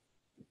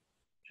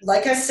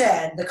 like I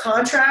said, the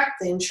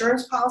contract, the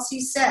insurance policy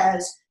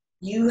says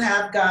you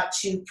have got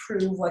to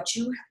prove what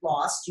you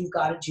lost. You've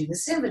got to do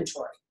this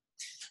inventory.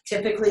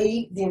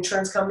 Typically, the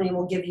insurance company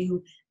will give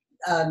you,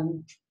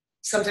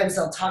 sometimes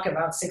they'll talk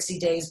about 60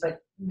 days, but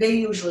they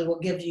usually will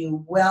give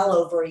you well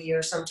over a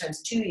year,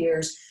 sometimes 2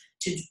 years,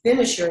 to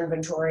finish your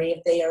inventory.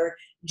 If they are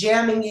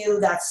jamming you,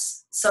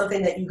 that's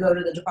something that you go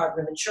to the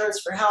Department of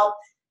Insurance for help.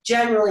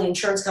 Generally,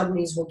 insurance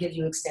companies will give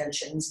you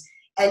extensions.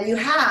 And you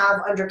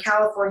have, under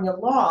California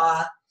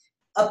law,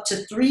 up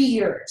to 3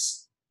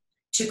 years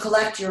to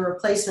collect your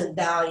replacement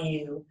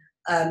value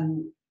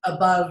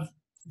above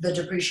the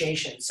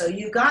depreciation. So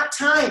you've got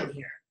time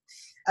here.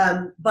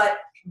 But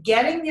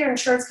getting your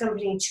insurance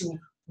company to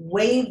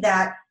waive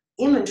that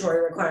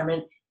inventory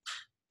requirement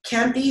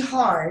can be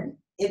hard.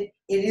 It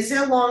is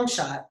a long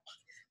shot,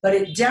 but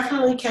it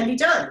definitely can be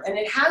done, and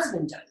it has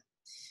been done.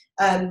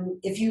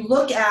 If you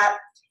look at,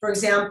 for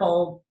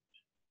example,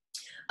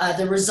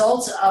 the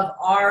results of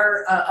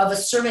a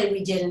survey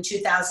we did in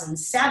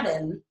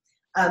 2007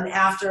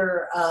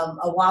 after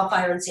a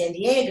wildfire in San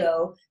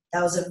Diego,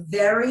 that was a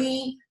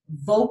very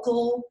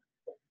vocal,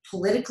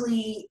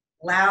 politically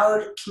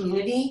loud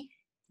community.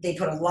 They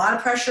put a lot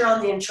of pressure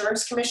on the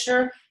insurance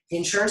commissioner. The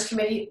insurance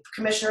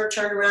commissioner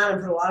turned around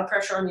and put a lot of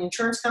pressure on the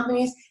insurance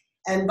companies.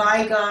 And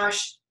by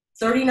gosh,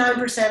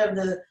 39% of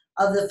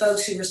the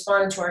folks who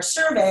responded to our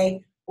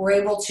survey were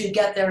able to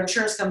get their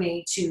insurance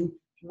company to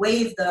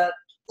waive the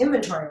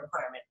inventory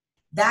requirement.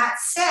 That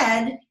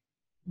said,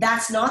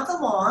 that's not the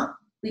law.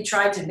 We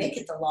tried to make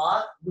it the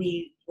law.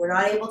 We were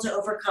not able to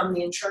overcome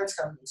the insurance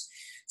companies.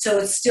 So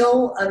it's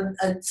still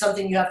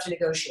something you have to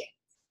negotiate.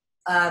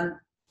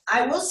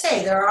 I will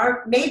say there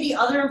are maybe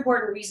other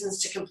important reasons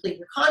to complete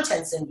your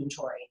contents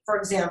inventory. For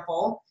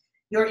example,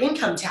 your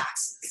income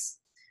taxes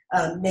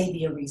may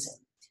be a reason.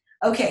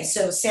 Okay,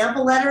 so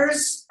sample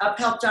letters,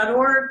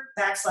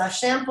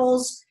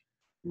 uphelp.org/samples,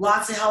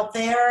 lots of help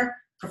there.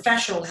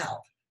 Professional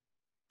help.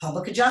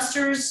 Public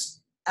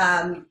adjusters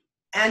and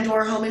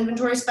or home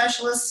inventory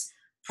specialists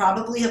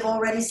probably have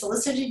already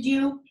solicited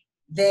you.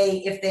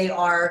 If they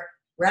are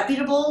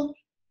reputable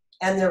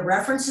and their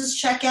references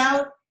check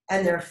out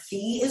and their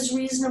fee is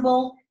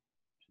reasonable,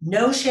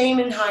 no shame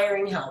in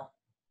hiring help.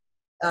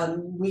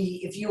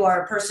 If you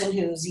are a person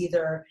who's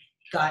either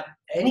got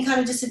any kind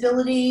of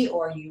disability,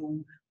 or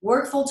you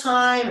work full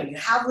time, or you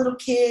have little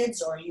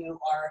kids, or you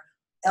are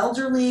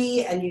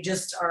elderly and you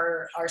just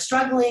are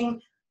struggling,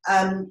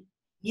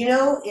 you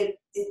know, it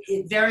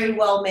very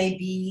well may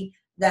be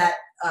that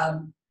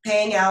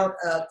paying out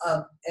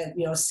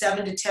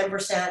 7 to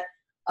 10%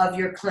 of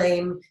your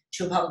claim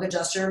to a public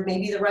adjuster may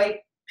be the right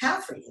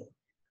path for you.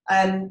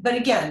 But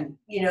again,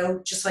 you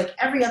know, just like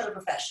every other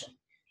profession,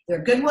 there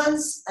are good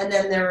ones and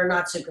then there are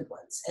not so good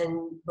ones.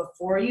 And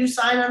before you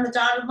sign on the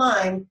dotted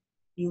line,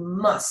 you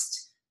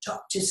must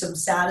talk to some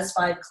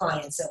satisfied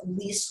clients, at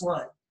least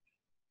one.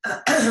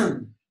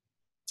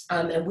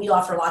 And we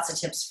offer lots of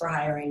tips for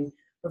hiring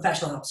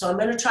professional help. So I'm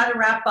going to try to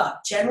wrap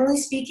up. Generally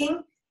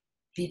speaking,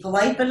 be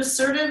polite but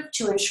assertive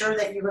to ensure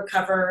that you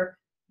recover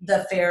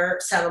the fair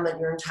settlement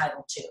you're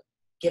entitled to.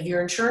 Give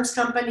your insurance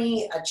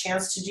company a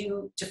chance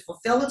to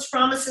fulfill its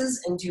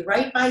promises and do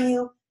right by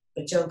you,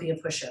 but don't be a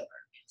pushover.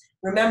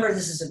 Remember,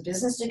 this is a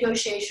business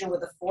negotiation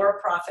with a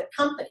for-profit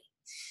company.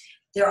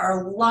 There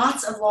are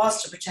lots of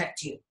laws to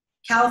protect you.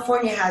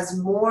 California has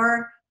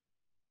more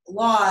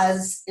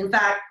laws. In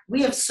fact,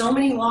 we have so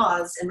many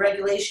laws and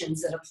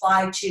regulations that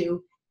apply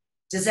to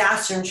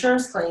disaster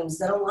insurance claims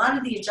that a lot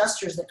of the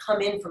adjusters that come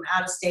in from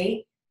out of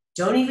state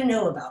don't even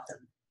know about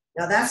them.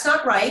 Now, that's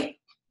not right.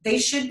 They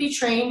should be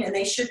trained and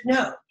they should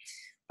know.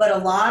 But a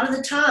lot of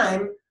the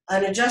time,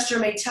 an adjuster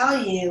may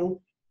tell you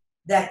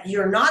that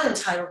you're not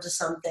entitled to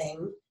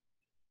something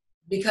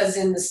because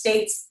in the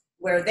states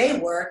where they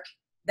work,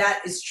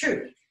 that is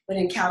true. But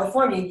in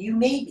California, you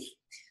may be.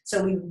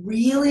 So we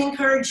really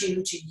encourage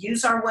you to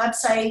use our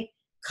website,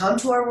 come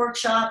to our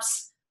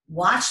workshops,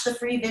 watch the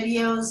free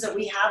videos that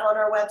we have on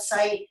our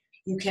website.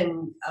 You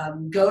can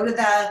go to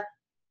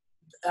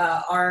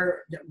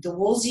the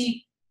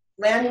Woolsey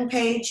landing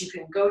page. You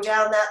can go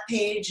down that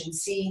page and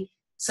see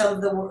some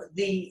of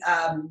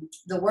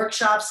the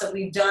workshops that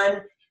we've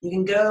done. You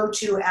can go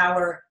to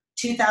our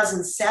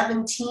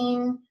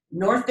 2017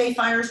 North Bay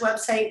Fires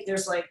website.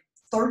 There's like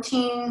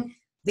 13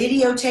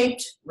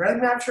 videotaped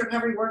roadmap to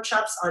recovery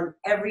workshops on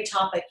every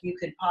topic you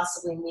could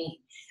possibly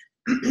need.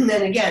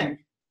 And again,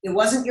 it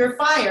wasn't your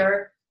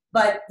fire,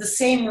 but the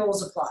same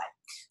rules apply.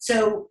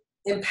 So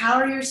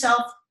empower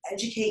yourself,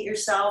 educate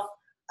yourself,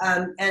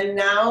 and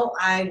now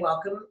I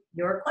welcome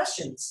your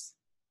questions.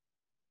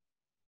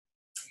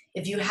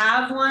 If you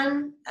have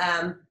one,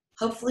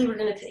 hopefully we're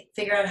going to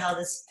figure out how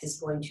this is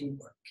going to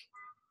work.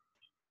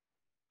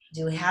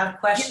 Do we have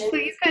questions?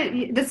 Yes,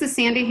 so this is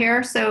Sandy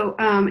here. So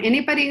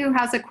anybody who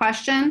has a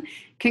question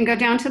can go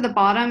down to the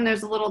bottom.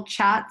 There's a little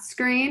chat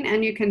screen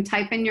and you can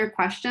type in your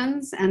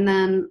questions and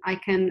then I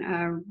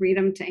can read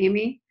them to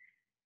Amy.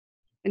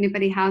 If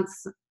anybody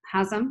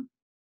has them.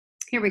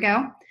 Here we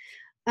go.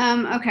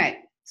 Okay,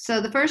 so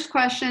the first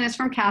question is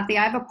from Kathy.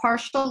 I have a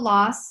partial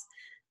loss.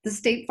 The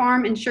State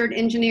Farm insured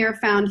engineer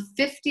found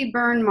 50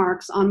 burn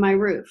marks on my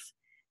roof.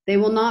 They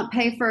will not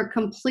pay for a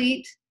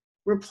complete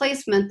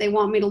replacement. They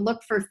want me to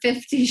look for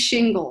 50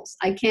 shingles.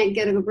 I can't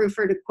get a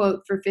roofer to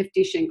quote for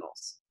 50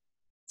 shingles.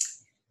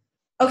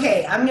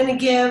 Okay, I'm going to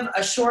give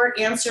a short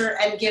answer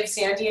and give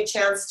Sandy a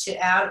chance to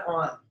add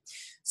on.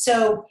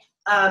 So,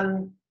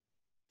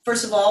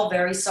 first of all,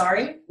 very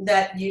sorry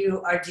that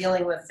you are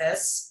dealing with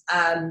this.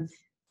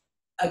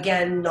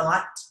 Again,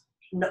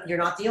 you're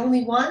not the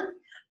only one.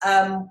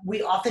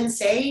 We often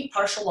say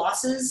partial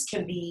losses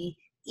can be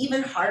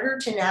even harder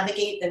to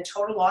navigate than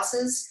total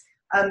losses.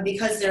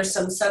 Because there's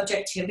some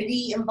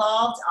subjectivity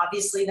involved.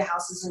 Obviously, the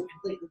house isn't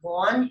completely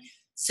gone.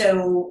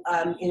 So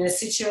in a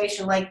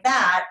situation like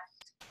that,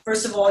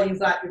 first of all, you've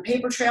got your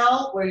paper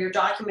trail where you're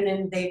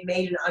documenting they've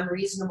made an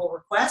unreasonable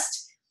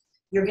request.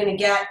 You're going to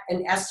get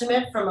an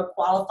estimate from a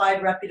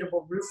qualified,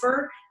 reputable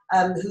roofer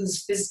who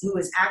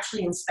has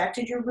actually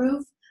inspected your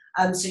roof.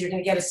 So you're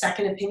going to get a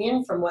second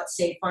opinion from what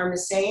State Farm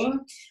is saying.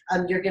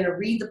 You're going to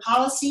read the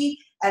policy,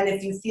 and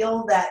if you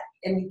feel that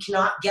and you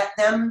cannot get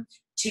them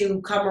to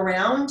come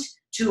around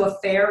to a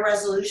fair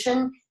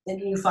resolution, then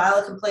you file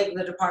a complaint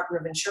with the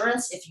Department of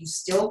Insurance. If you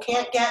still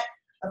can't get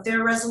a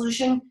fair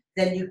resolution,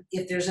 then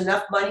if there's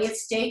enough money at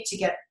stake to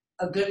get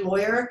a good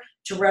lawyer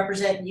to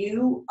represent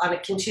you on a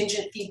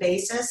contingent fee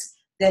basis,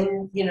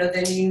 then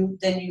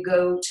you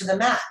go to the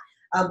mat.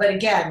 But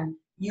again,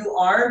 you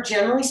are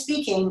generally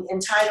speaking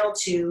entitled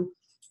to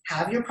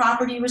have your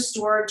property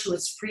restored to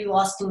its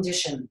pre-loss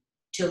condition,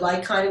 to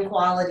like, kind, and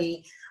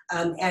quality,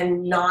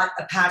 and not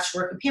a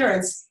patchwork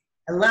appearance,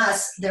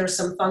 unless there's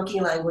some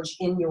funky language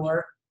in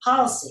your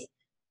policy.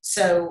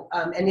 So,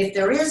 and if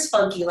there is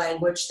funky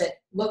language that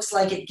looks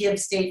like it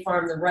gives State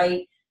Farm the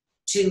right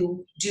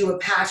to do a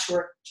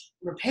patchwork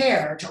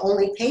repair, to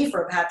only pay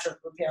for a patchwork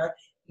repair,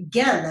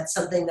 again, that's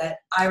something that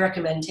I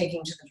recommend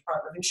taking to the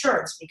Department of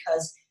Insurance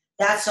because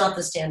that's not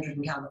the standard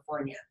in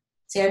California.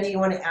 Sandy, you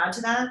want to add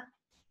to that?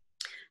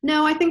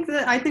 No, I think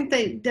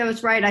that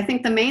was right. I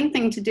think the main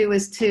thing to do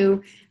is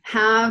to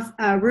have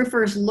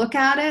roofers look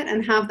at it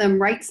and have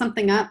them write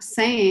something up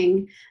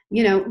saying,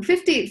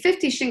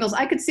 50 shingles.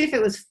 I could see if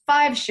it was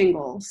 5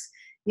 shingles,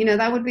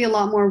 that would be a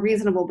lot more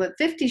reasonable. But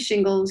 50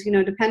 shingles,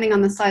 depending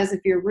on the size of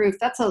your roof,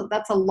 that's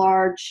a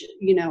large,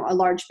 a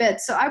large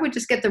bit. So I would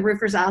just get the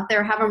roofers out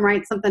there, have them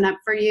write something up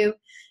for you,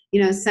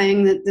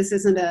 saying that this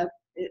isn't a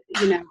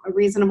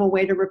reasonable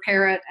way to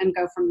repair it, and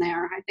go from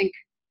there. I think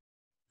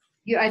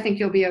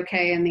you'll be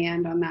okay in the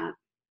end on that.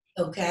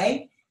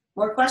 Okay.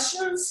 More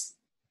questions?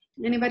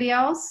 Anybody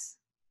else?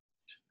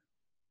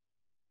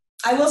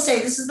 I will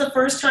say this is the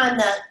first time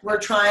that we're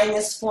trying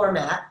this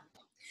format.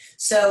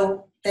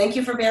 So thank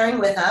you for bearing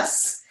with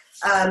us.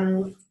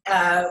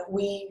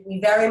 We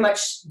very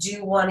much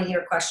do want to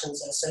hear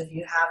questions, though. So if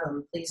you have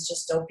them, please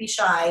just don't be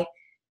shy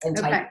and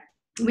type. Okay.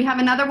 We have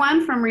another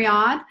one from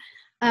Riyadh.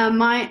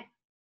 My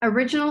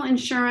original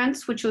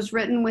insurance, which was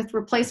written with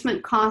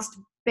replacement cost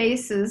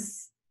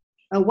basis,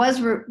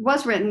 was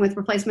written with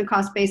replacement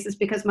cost basis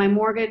because my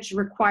mortgage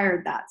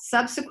required that.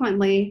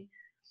 Subsequently,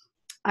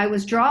 I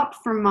was dropped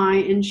from my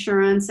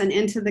insurance and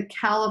into the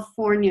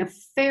California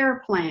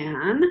Fair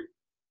Plan.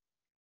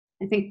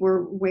 I think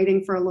we're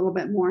waiting for a little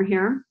bit more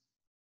here.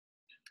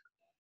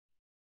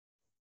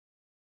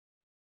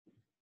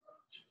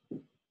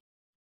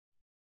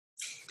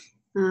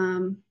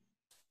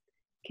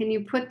 Can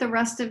you put the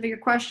rest of your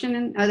question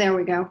in? Oh, there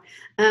we go.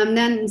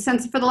 Then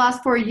since for the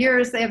last 4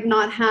 years, they have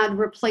not had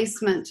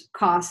replacement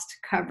cost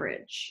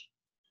coverage.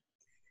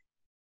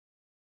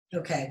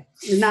 Okay.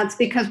 And that's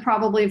because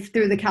probably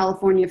through the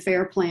California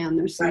Fair Plan,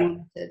 there's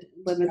some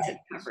limited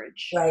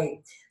coverage. Right.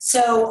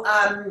 So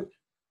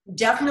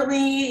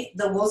definitely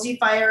the Woolsey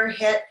fire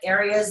hit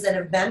areas that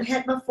have been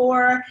hit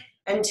before.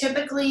 And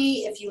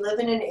typically, if you live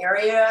in an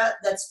area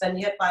that's been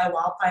hit by a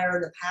wildfire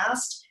in the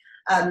past,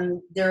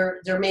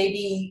 there may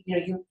be,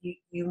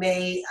 you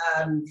may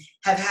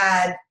have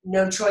had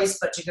no choice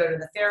but to go to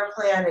the Fair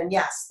Plan. And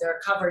yes,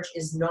 their coverage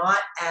is not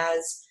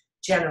as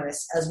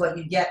generous as what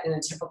you get in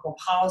a typical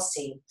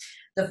policy.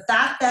 The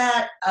fact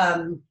that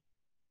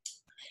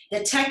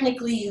that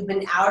technically you've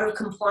been out of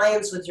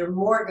compliance with your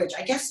mortgage,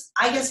 I guess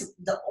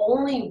the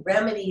only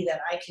remedy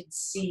that I could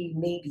see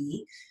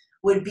maybe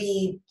would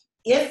be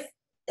if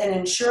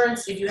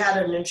you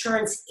had an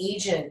insurance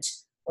agent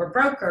or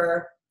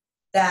broker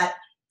that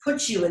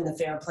put you in the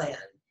Fair Plan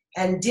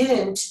and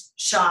didn't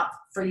shop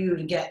for you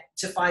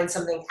to find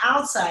something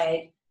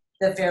outside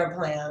the Fair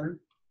Plan,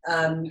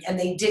 and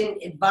they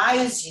didn't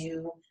advise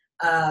you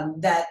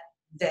that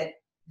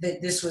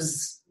this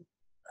was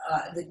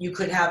that you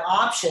could have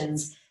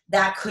options,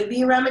 that could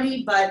be a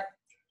remedy. But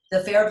the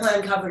Fair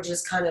Plan coverage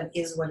is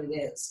what it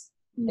is.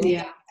 Anything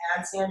to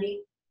add,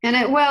 Sandy? And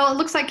it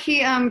looks like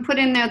he put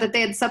in there that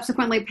they had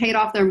subsequently paid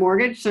off their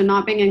mortgage, so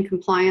not being in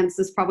compliance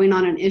is probably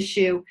not an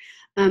issue.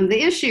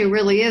 The issue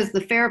really is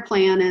the Fair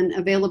Plan and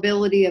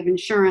availability of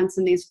insurance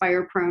in these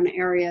fire-prone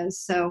areas.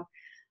 So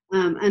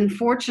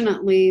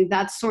unfortunately,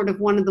 that's sort of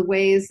one of the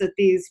ways that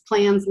these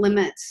plans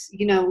limit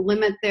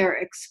their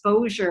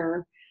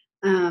exposure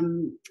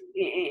in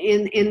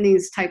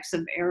these types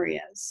of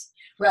areas.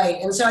 Right.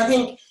 And so I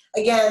think,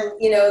 again,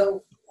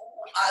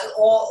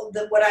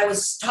 what I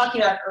was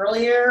talking about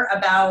earlier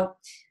about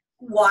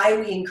why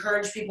we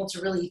encourage people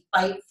to really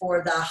fight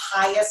for the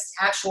highest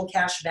actual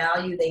cash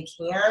value they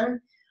can,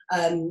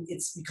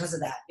 it's because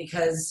of that.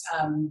 Because,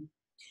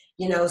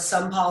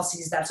 some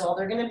policies, that's all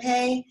they're going to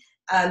pay.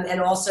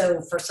 And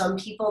also for some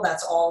people,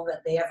 that's all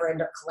that they ever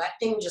end up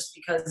collecting just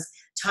because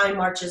time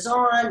marches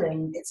on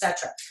and et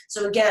cetera.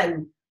 So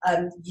again,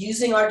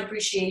 using our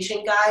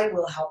depreciation guide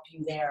will help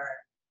you there.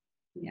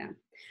 Yeah.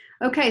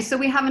 Okay, so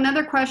we have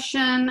another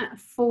question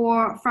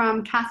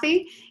from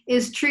Kathy.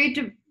 Is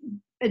tree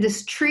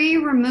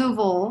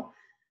removal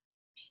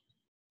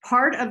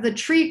part of the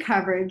tree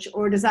coverage,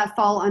 or does that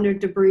fall under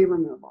debris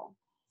removal?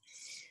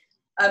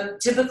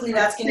 Typically,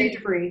 that's going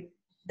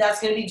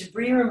to be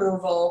debris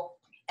removal,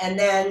 and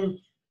then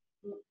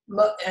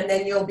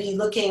you'll be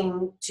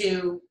looking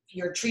to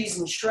your trees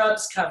and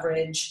shrubs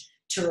coverage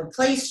to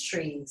replace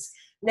trees.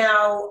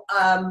 Now,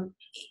 and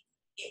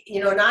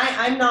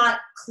I'm not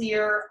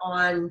clear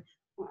on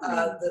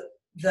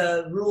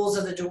the rules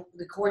of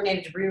the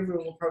coordinated debris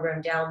removal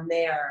program down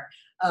there,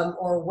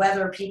 or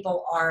whether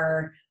people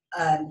are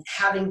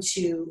having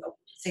to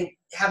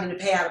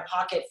pay out of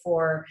pocket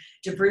for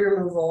debris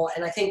removal.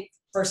 And I think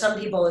for some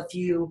people,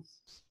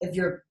 if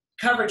your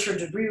coverage for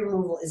debris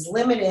removal is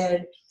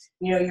limited,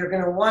 you're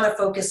going to want to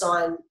focus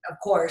on, of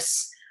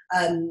course,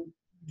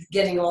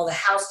 getting all the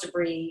house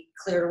debris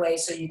cleared away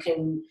so you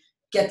can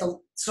get the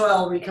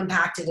soil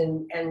recompacted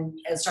and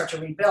start to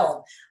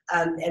rebuild.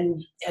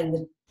 And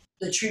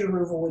the tree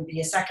removal would be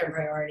a second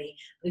priority.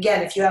 But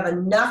again, if you have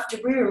enough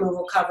debris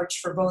removal coverage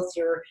for both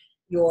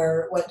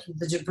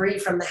the debris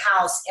from the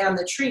house and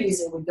the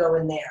trees, it would go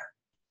in there.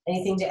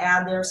 Anything to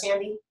add there,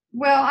 Sandy?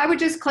 Well, I would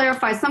just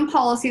clarify, some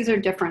policies are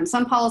different.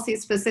 Some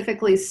policies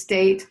specifically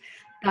state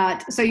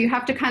that, so you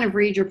have to kind of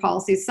read your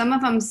policies. Some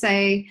of them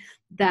say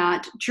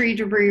that tree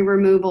debris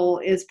removal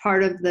is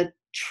part of the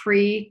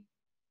tree,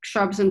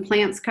 shrubs, and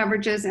plants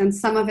coverages, and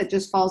some of it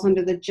just falls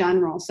under the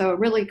general. So it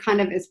really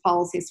kind of is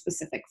policy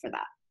specific for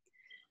that.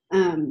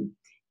 And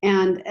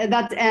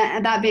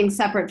that being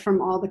separate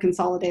from all the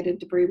consolidated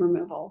debris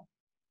removal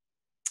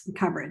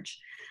coverage.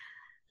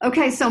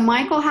 Okay, so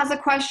Michael has a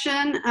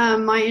question.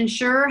 My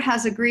insurer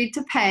has agreed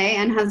to pay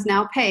and has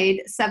now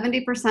paid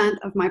 70%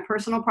 of my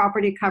personal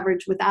property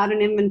coverage without an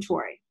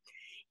inventory.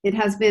 It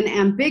has been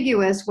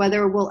ambiguous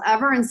whether it will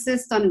ever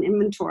insist on an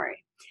inventory.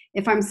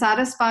 If I'm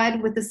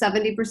satisfied with the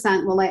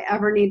 70%, will I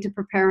ever need to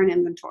prepare an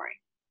inventory?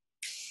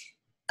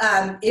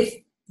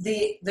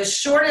 the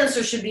short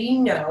answer should be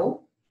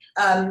no.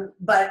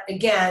 But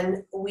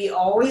again, we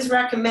always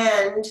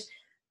recommend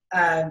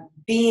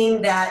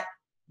being that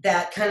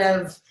kind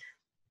of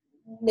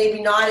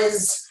maybe not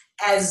as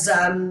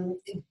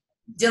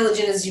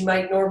diligent as you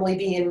might normally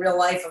be in real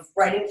life of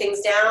writing things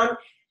down.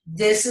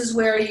 This is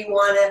where you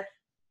want to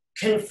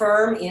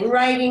confirm in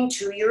writing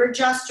to your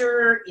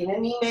adjuster in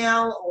an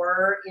email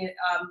or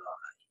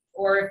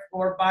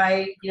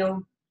by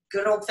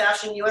good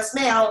old-fashioned U.S.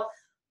 mail.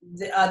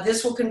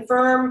 This will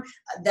confirm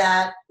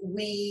that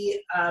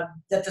that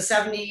the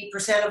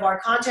 70% of our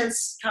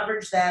contents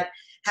coverage that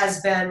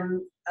has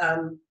been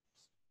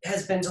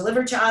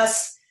delivered to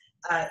us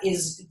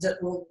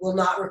will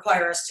not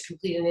require us to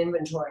complete an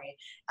inventory.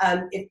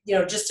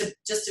 Just to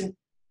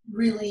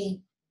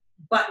really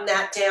button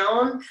that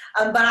down.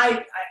 But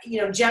I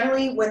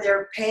generally when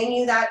they're paying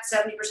you that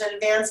 70%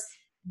 advance,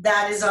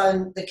 that is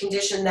on the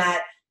condition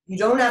that you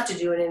don't have to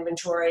do an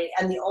inventory,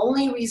 and the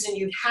only reason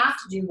you'd have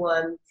to do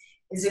one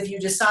is if you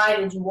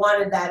decided you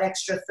wanted that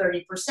extra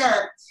 30%.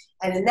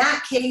 And in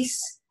that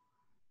case,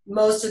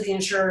 most of the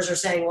insurers are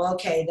saying, well,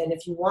 okay, then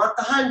if you want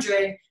the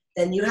 100,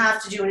 then you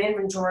have to do an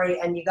inventory,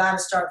 and you got to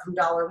start from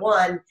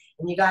 $1,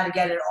 and you got to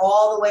get it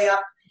all the way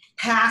up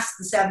past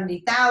the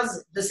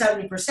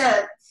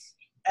 70%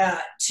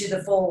 to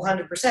the full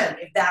 100%.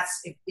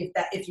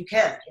 If you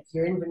can, if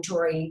your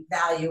inventory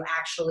value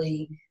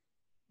actually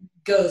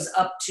goes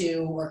up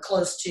to or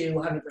close to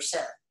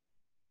 100%.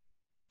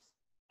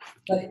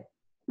 But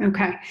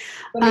okay.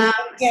 But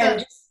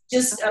again,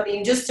 just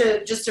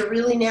to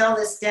really nail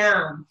this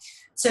down.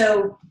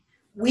 So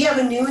we have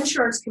a new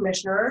insurance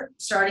commissioner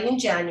starting in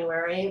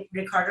January,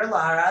 Ricardo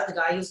Lara, the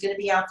guy who's going to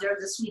be out there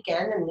this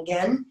weekend. And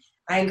again,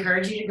 I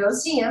encourage you to go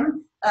see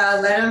him.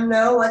 Let him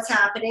know what's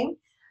happening.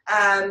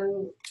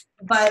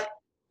 But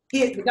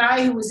the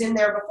guy who was in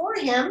there before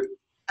him,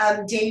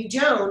 Dave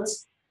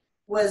Jones,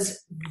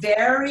 was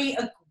very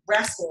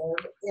aggressive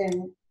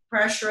in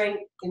pressuring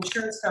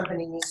insurance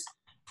companies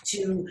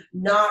to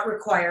not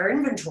require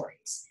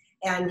inventories.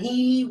 And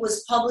he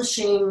was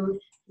publishing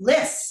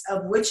lists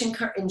of which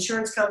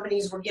insurance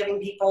companies were giving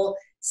people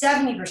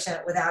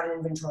 70% without an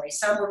inventory.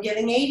 Some were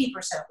giving 80%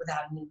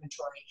 without an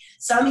inventory.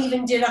 Some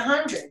even did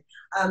 100.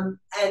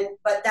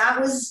 But that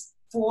was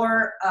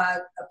for a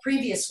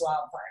previous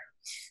wildfire.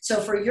 So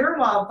for your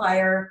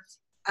wildfire,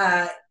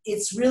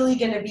 it's really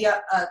going to be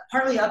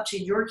partly up to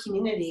your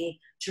community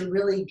to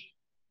really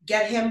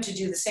get him to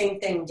do the same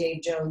thing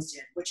Dave Jones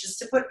did, which is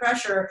to put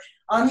pressure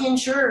on the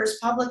insurers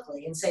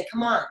publicly and say,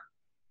 come on,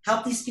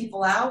 help these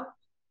people out.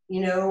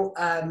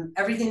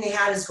 Everything they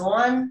had is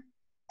gone.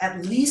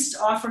 At least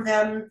offer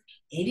them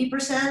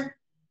 80%,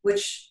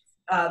 which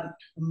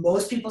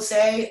most people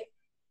say,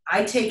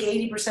 I take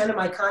 80% of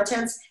my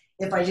contents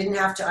if I didn't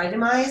have to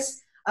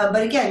itemize.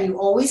 But again, you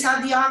always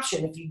have the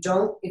option. If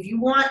you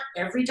want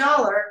every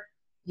dollar,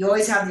 you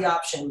always have the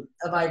option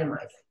of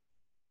itemizing.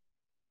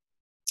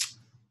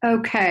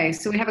 Okay,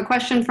 so we have a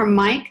question from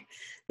Mike.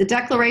 The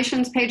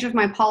declarations page of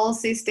my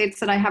policy states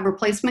that I have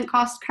replacement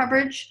cost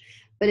coverage,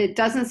 but it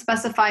doesn't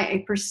specify a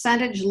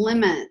percentage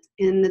limit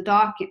in the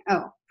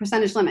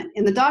percentage limit.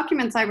 In the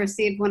documents I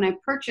received when I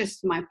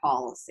purchased my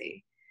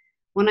policy.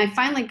 When I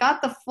finally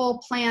got the full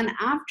plan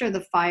after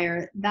the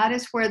fire, that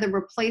is where the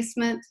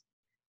replacement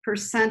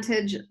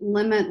percentage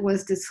limit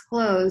was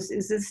disclosed.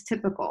 Is this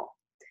typical?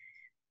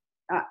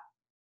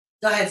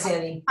 Go ahead,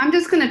 Sandy. I'm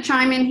just going to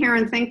chime in here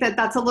and think that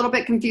that's a little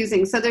bit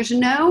confusing. So there's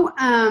no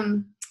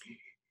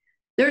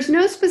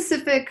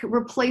specific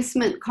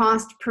replacement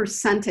cost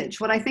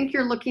percentage. What I think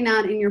you're looking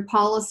at in your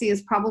policy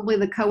is probably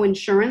the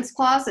co-insurance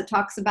clause that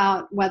talks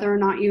about whether or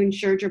not you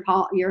insured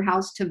your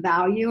house to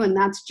value, and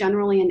that's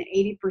generally an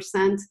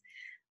 80%.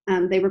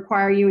 They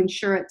require you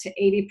insure it to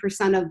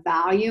 80% of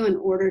value in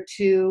order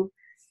to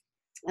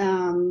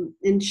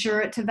insure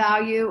it to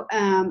value.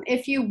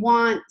 If you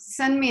want,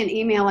 send me an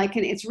email.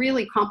 It's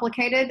really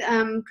complicated,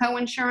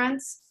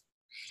 co-insurance.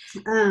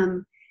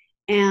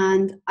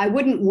 And I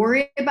wouldn't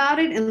worry about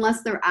it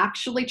unless they're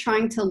actually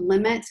trying to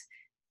limit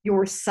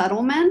your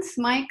settlement,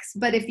 Mike's.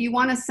 But if you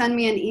want to send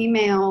me an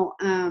email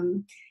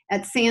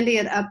at Sandy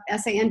at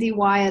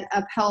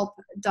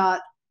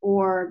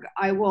uphelp.org,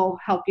 I will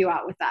help you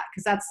out with that,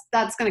 because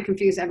that's going to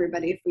confuse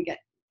everybody if we get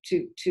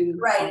to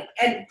right.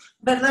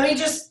 But let me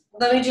just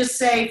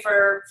say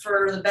for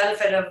the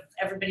benefit of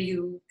everybody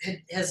who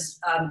has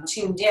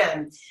tuned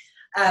in.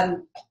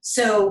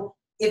 So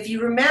if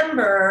you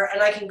remember,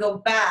 and I can go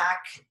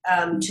back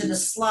to the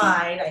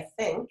slide, I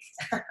think,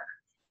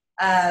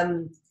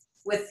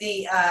 with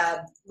the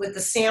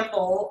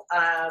sample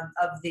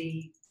of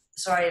the.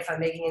 Sorry if I'm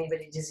making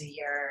anybody dizzy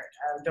here.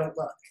 Don't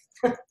look.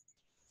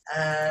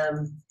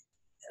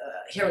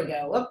 Here we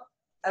go. Whoop.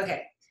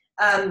 Okay.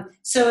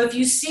 So if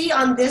you see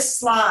on this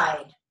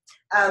slide,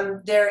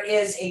 there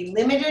is a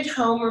limited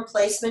home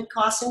replacement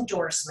cost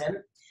endorsement,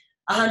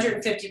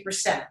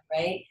 150%,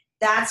 right?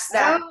 That's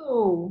that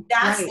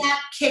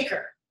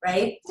kicker,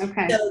 right?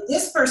 Okay. So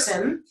this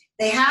person,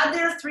 they had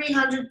their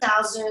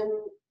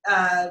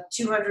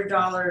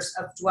 $300,200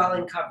 of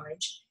dwelling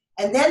coverage,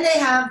 And then they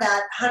have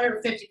that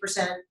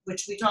 150%,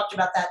 which we talked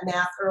about that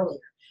math earlier,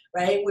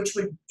 right? Which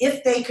would,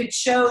 if they could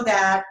show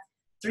that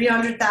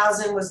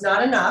 300,000 was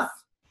not enough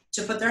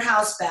to put their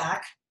house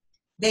back,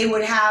 they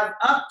would have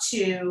up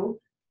to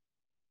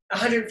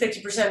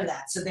 150% of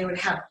that. So they would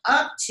have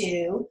up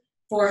to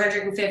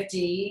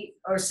 450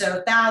 or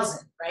so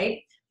thousand,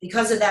 right?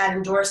 Because of that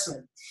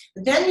endorsement.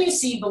 But then you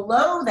see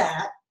below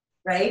that,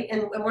 right?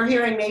 And we're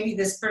hearing maybe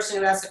this person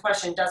who asked the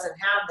question doesn't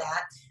have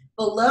that.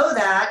 Below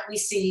that, we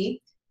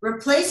see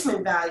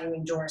replacement value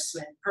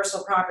endorsement,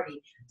 personal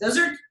property. Those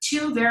are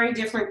two very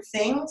different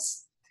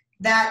things.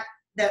 That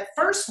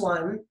first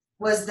one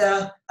was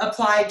the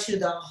applied to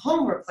the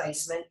home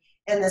replacement,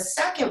 and the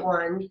second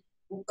one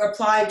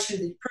applied to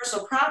the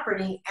personal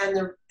property. And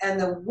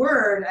the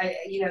word,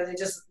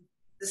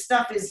 the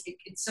stuff is,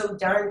 it's so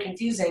darn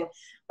confusing.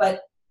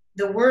 But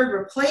the word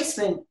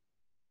replacement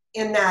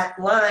in that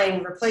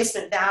line,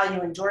 replacement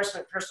value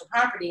endorsement personal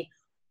property,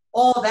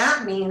 all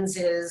that means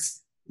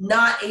is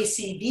not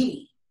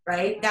ACV,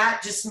 right?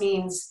 That just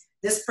means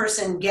this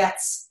person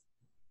gets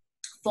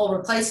full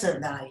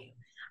replacement value.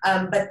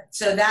 But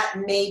so that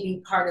may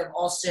be part of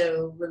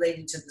also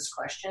related to this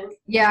question.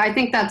 Yeah, I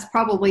think that's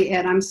probably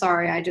it. I'm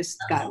sorry, I just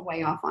got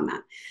way off on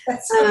that.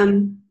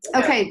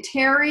 Okay,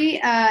 Terry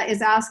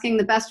is asking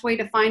the best way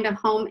to find a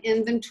home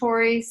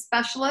inventory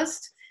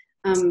specialist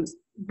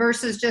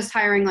versus just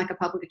hiring like a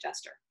public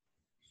adjuster.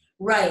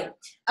 Right.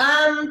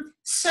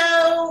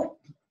 So,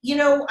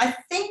 I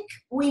think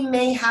we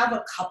may have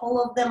a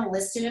couple of them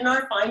listed in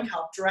our Find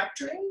Help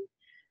directory.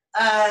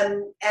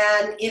 And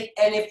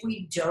if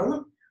we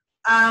don't,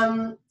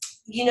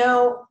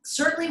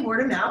 certainly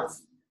word of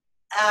mouth.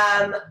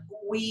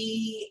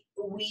 We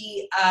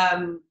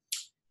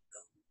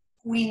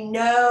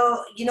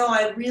know,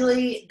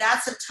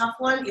 that's a tough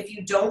one. If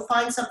you don't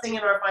find something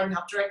in our Find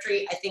Help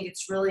directory, I think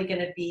it's really going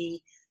to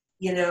be,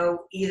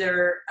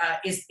 either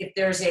if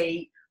there's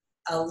a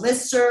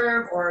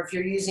listserv, or if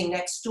you're using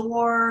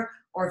Nextdoor,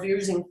 or if you're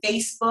using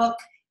Facebook,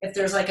 if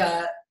there's like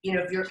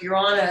if you're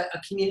on a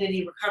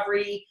community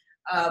recovery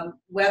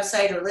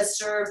website or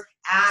listserv,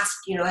 ask,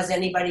 is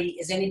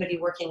anybody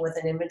working with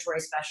an inventory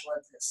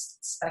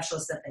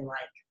specialist that they like?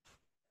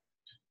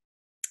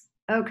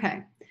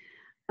 Okay.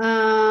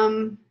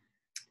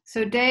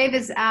 So Dave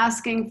is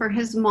asking for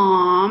his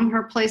mom.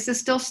 Her place is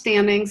still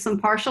standing. Some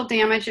partial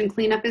damage and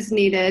cleanup is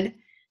needed.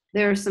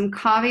 There are some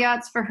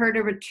caveats for her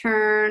to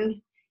return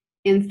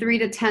in 3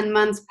 to 10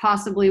 months,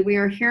 possibly. We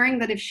are hearing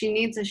that if she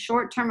needs a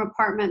short-term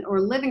apartment or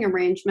living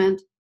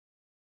arrangement,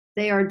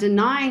 they are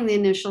denying the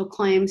initial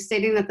claim,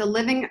 stating that the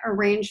living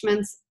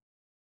arrangements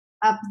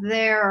up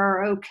there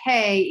are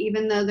okay,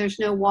 even though there's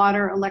no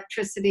water,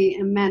 electricity,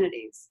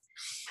 amenities.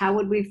 How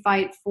would we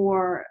fight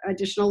for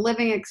additional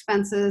living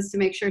expenses to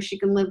make sure she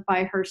can live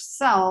by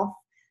herself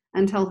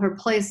until her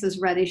place is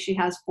ready? She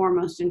has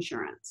foremost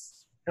insurance.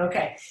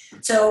 Okay,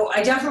 so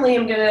I definitely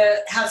am going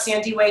to have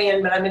Sandy weigh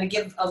in, but I'm going to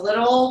give a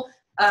little,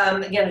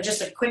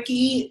 just a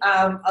quickie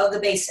of the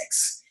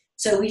basics.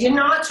 So we did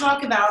not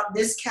talk about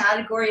this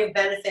category of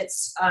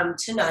benefits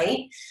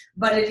tonight,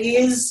 but it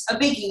is a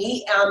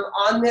biggie.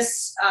 On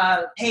this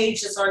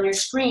page that's on your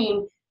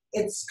screen,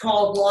 it's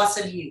called loss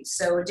of use.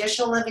 So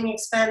additional living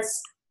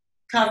expense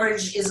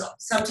coverage is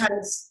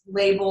sometimes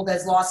labeled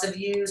as loss of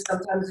use.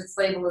 Sometimes it's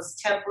labeled as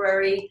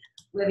temporary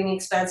living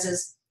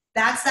expenses.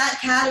 That's that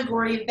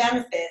category of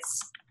benefits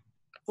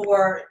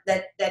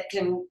that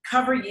can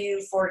cover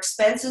you for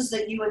expenses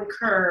that you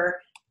incur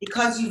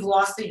because you've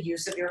lost the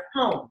use of your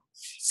home.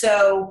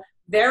 So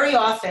very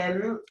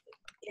often,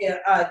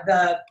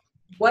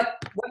 what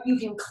you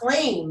can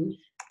claim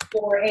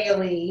for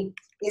ALE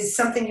is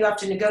something you have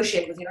to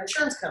negotiate with your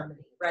insurance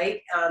company,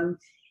 right?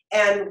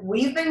 And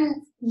we've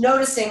been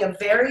noticing a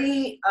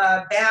very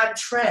bad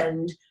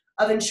trend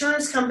of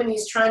insurance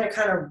companies trying to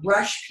kind of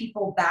rush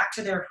people back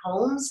to their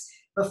homes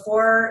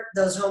before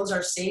those homes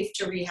are safe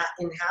to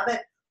inhabit,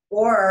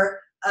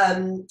 or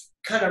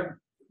kind of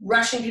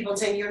rushing people and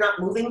saying you're not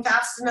moving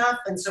fast enough,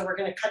 and so we're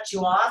going to cut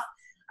you off.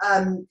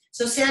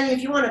 So Sandy,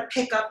 if you want to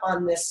pick up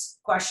on this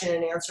question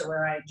and answer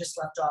where I just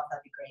left off,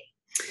 that'd be great.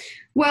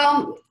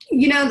 Well,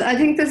 I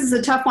think this is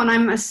a tough one.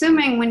 I'm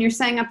assuming when you're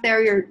saying up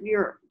there,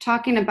 you're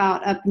talking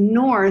about up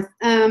north.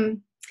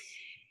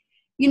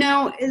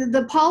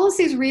 The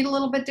policies read a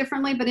little bit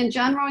differently, but in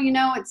general,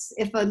 it's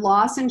if a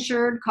loss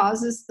insured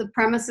causes the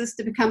premises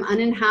to become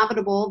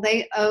uninhabitable,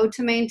 they owe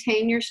to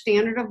maintain your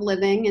standard of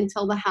living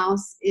until the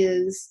house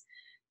is,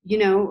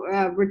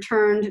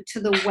 returned to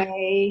the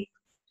way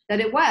that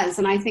it was.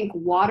 And I think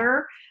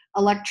water,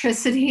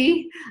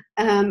 electricity,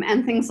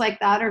 and things like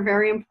that are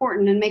very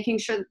important. And making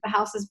sure that the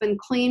house has been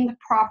cleaned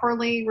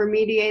properly,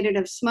 remediated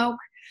of smoke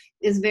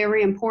is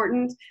very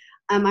important.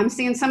 I'm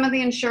seeing some of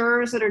the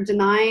insurers that are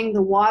denying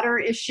the water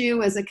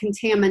issue as a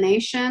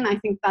contamination. I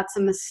think that's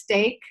a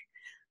mistake.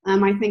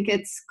 I think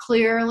it's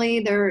clearly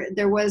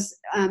there was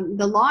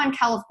the law in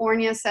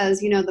California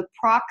says, the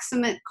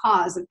proximate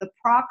cause. If the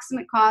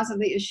proximate cause of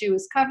the issue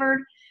is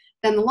covered,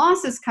 then the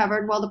loss is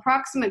covered. Well, the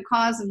proximate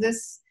cause of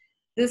this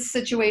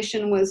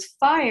situation was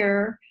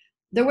fire.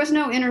 there was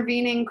no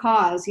intervening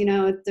cause. You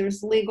know,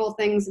 there's legal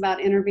things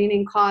about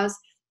intervening cause.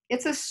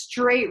 It's a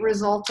straight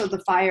result of the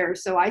fire.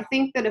 So I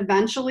think that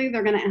eventually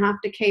they're going to have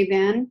to cave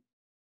in.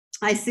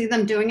 I see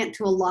them doing it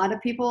to a lot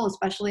of people,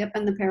 especially up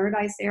in the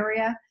Paradise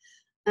area.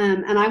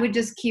 And I would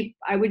just keep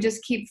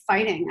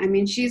fighting. I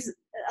mean, she's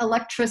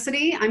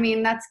electricity. I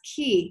mean, that's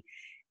key,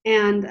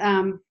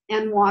 and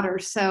water.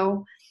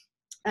 So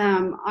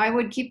I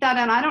would keep that.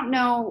 And I don't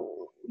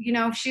know, you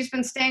know, if she's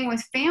been staying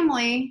with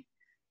family,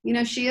 you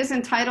know, she is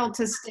entitled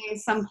to stay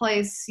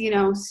someplace, you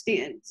know,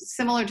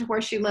 similar to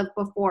where she lived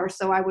before.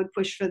 So I would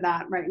push for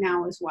that right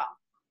now as well.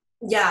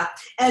 Yeah,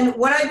 and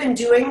what I've been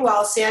doing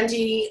while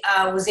Sandy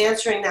was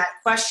answering that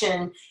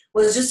question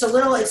was just a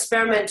little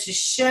experiment to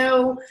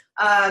show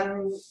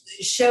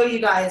you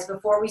guys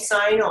before we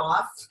sign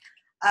off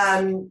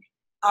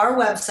our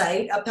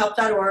website,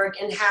 uphelp.org,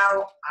 and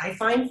how I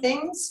find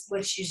things,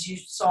 which as you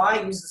saw,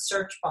 I use the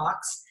search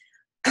box.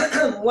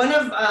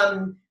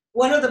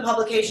 One of the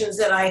publications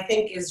that I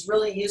think is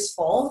really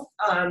useful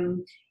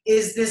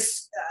is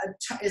this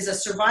is a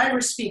Survivor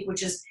Speak,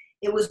 which is,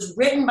 it was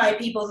written by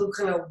people who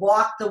kind of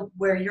walk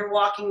where you're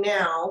walking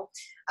now,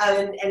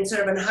 and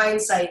sort of in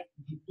hindsight,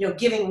 you know,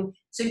 giving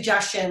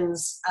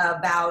suggestions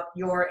about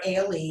your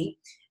ALE,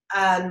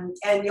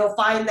 and you'll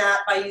find that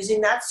by using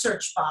that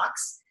search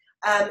box,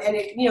 and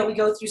it, you know, we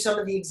go through some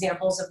of the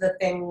examples of the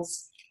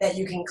things that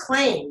you can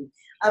claim.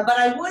 But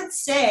I would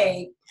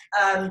say,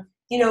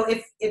 you know,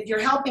 if you're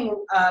helping,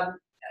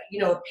 you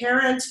know, a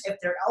parent, if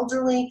they're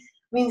elderly,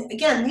 I mean,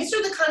 again, these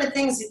are the kind of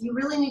things that you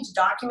really need to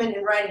document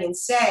in writing and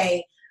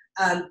say,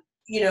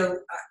 you know,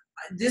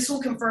 this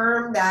will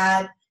confirm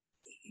that,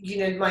 you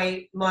know,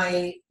 my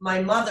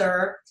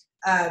mother,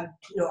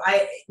 you know,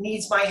 I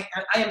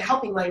am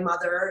helping my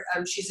mother.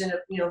 She's in a,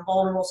 you know,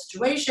 vulnerable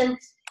situation,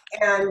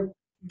 and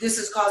this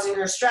is causing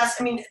her stress.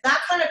 I mean,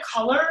 that kind of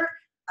color.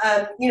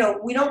 You know,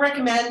 we don't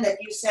recommend that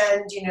you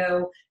send, you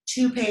know,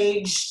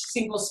 2-page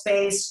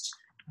single-spaced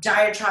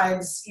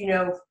diatribes, you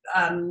know,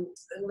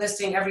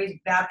 listing every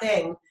bad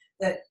thing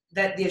that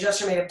the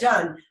adjuster may have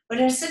done. But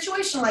in a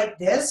situation like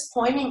this,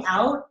 pointing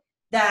out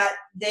that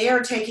they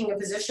are taking a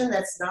position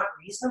that's not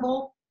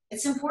reasonable,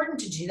 it's important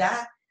to do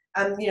that.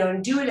 You know,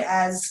 and do it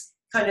as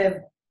kind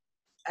of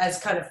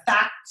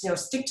facts, you know,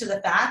 stick to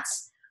the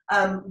facts.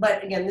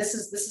 But again, this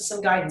is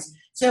some guidance.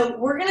 So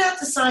we're gonna have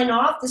to sign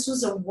off. This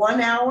was a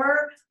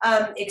 1-hour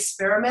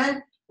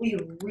experiment. We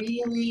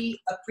really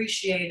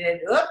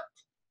appreciated,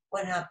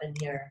 what happened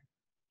here?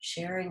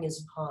 Sharing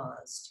is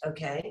paused,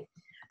 okay.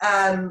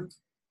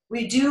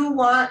 We do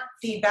want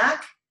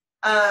feedback.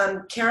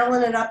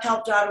 Carolyn at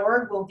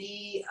uphelp.org will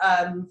be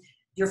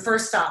your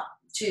first stop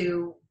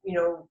to, you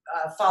know,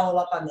 follow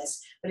up on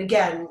this. But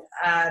again,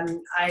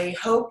 I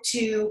hope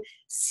to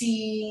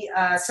see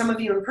some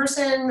of you in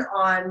person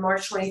on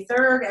March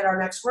 23rd at our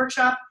next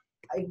workshop.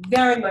 I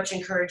very much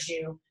encourage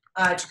you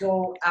to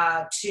go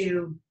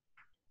to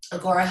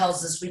Agora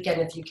Hills this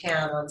weekend if you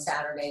can, on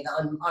Saturday,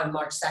 on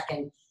March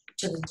 2nd,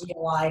 to the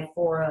DOI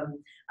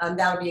forum.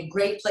 That would be a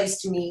great place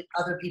to meet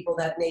other people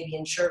that may be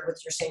insured with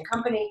your same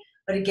company.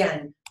 But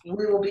again,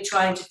 we will be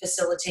trying to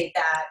facilitate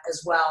that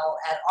as well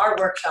at our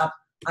workshop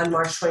on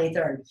March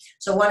 23rd.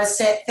 So I want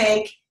to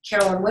thank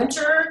Carolyn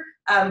Winter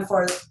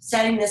for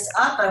setting this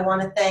up. I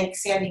want to thank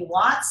Sandy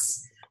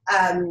Watts,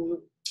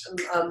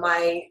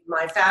 my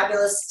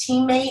fabulous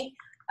teammate.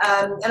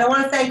 And I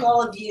want to thank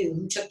all of you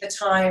who took the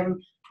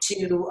time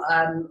to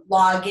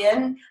log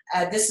in.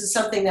 This is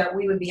something that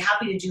we would be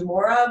happy to do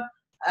more of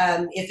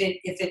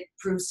if it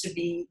proves to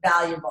be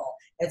valuable.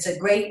 It's a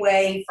great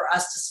way for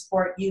us to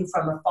support you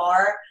from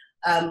afar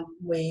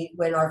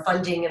when our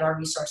funding and our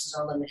resources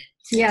are limited.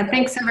 Yeah,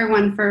 thanks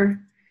everyone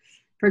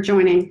for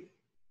joining.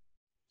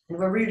 And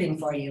we're rooting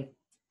for you.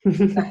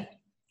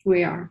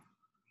 We are.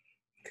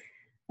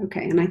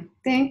 Okay, and I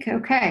think,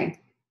 okay.